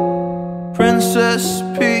 Princess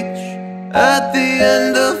Peach, at the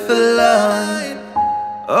end of the line,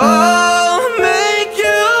 I'll make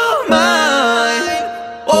you mine.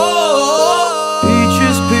 Oh,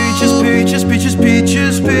 peaches, peaches, peaches, peaches,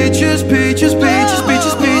 peaches, peaches, peaches, peaches,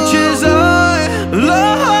 peaches, peaches, I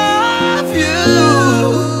love you.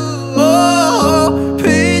 Oh,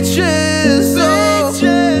 peaches, oh,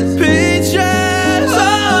 peaches,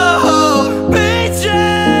 oh,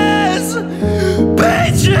 peaches,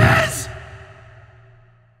 peaches.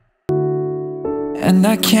 And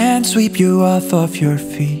I can't sweep you off of your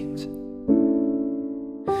feet.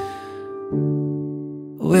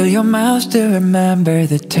 Will your mouth still remember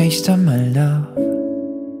the taste of my love?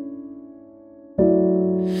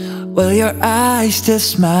 Will your eyes still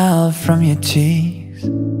smile from your cheeks?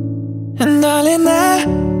 And darling, I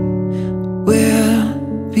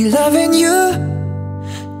will be loving you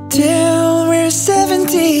till we're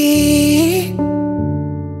 70.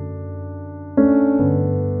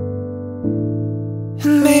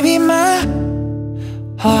 And maybe my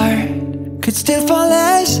heart could still fall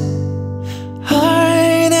as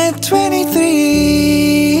hard at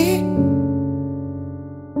 23.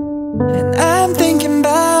 And I'm thinking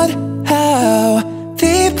about how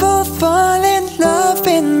people fall in love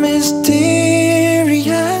in mysterious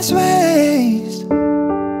ways.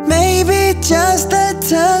 Maybe just the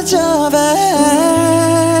touch of a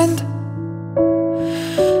hand.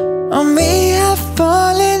 Or me, I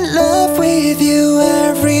fall in love with you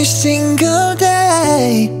every single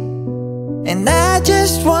day. And I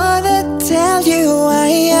just wanna tell you I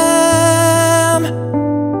am.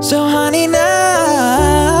 So honey,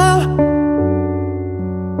 now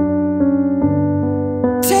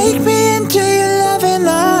take me into your loving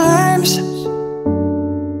arms.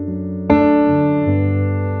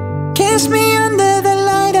 Kiss me under the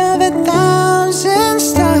light of 1,000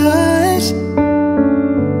 stars.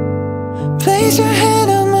 Place your head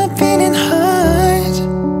on my beating heart.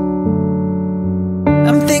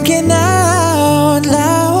 I'm thinking out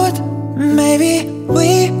loud. Maybe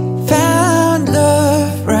we found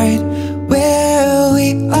love right where we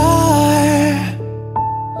are.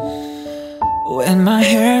 When my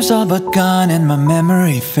hair's all but gone and my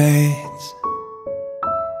memory fades,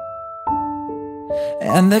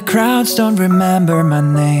 and the crowds don't remember my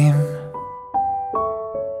name.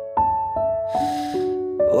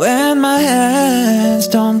 When my hands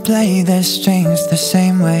don't play the strings the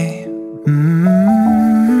same way,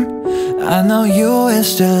 I know you will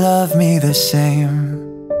still love me the same.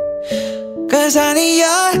 'Cause honey,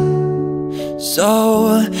 your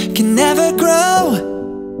soul can never grow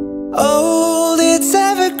old, it's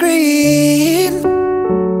evergreen.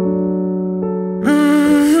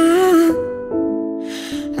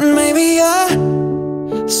 And maybe your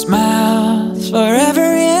smile's forever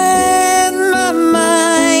in my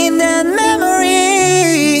mind.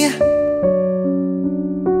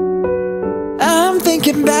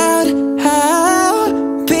 about how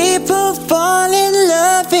people fall in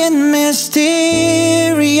love in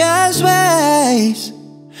mysterious ways.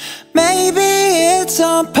 Maybe it's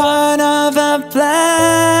all part of a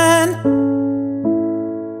plan.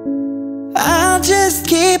 I'll just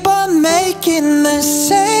keep on making the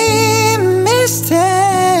same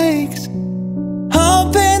mistakes,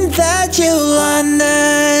 hoping that you'll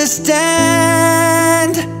understand.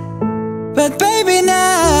 But baby,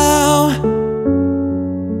 now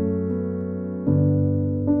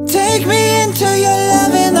take me into your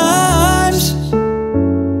loving arms.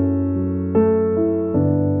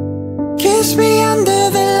 Kiss me under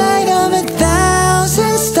the light of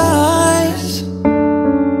 1,000 stars.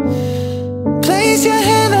 Place your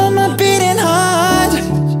hand on my beating heart,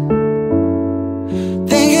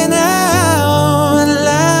 thinking out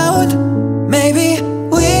loud. Maybe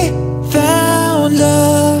we found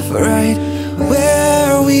love right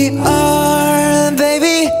where we are.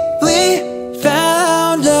 Baby, we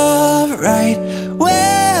found love right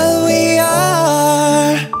where we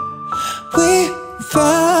are. We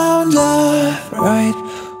found love right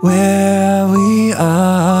where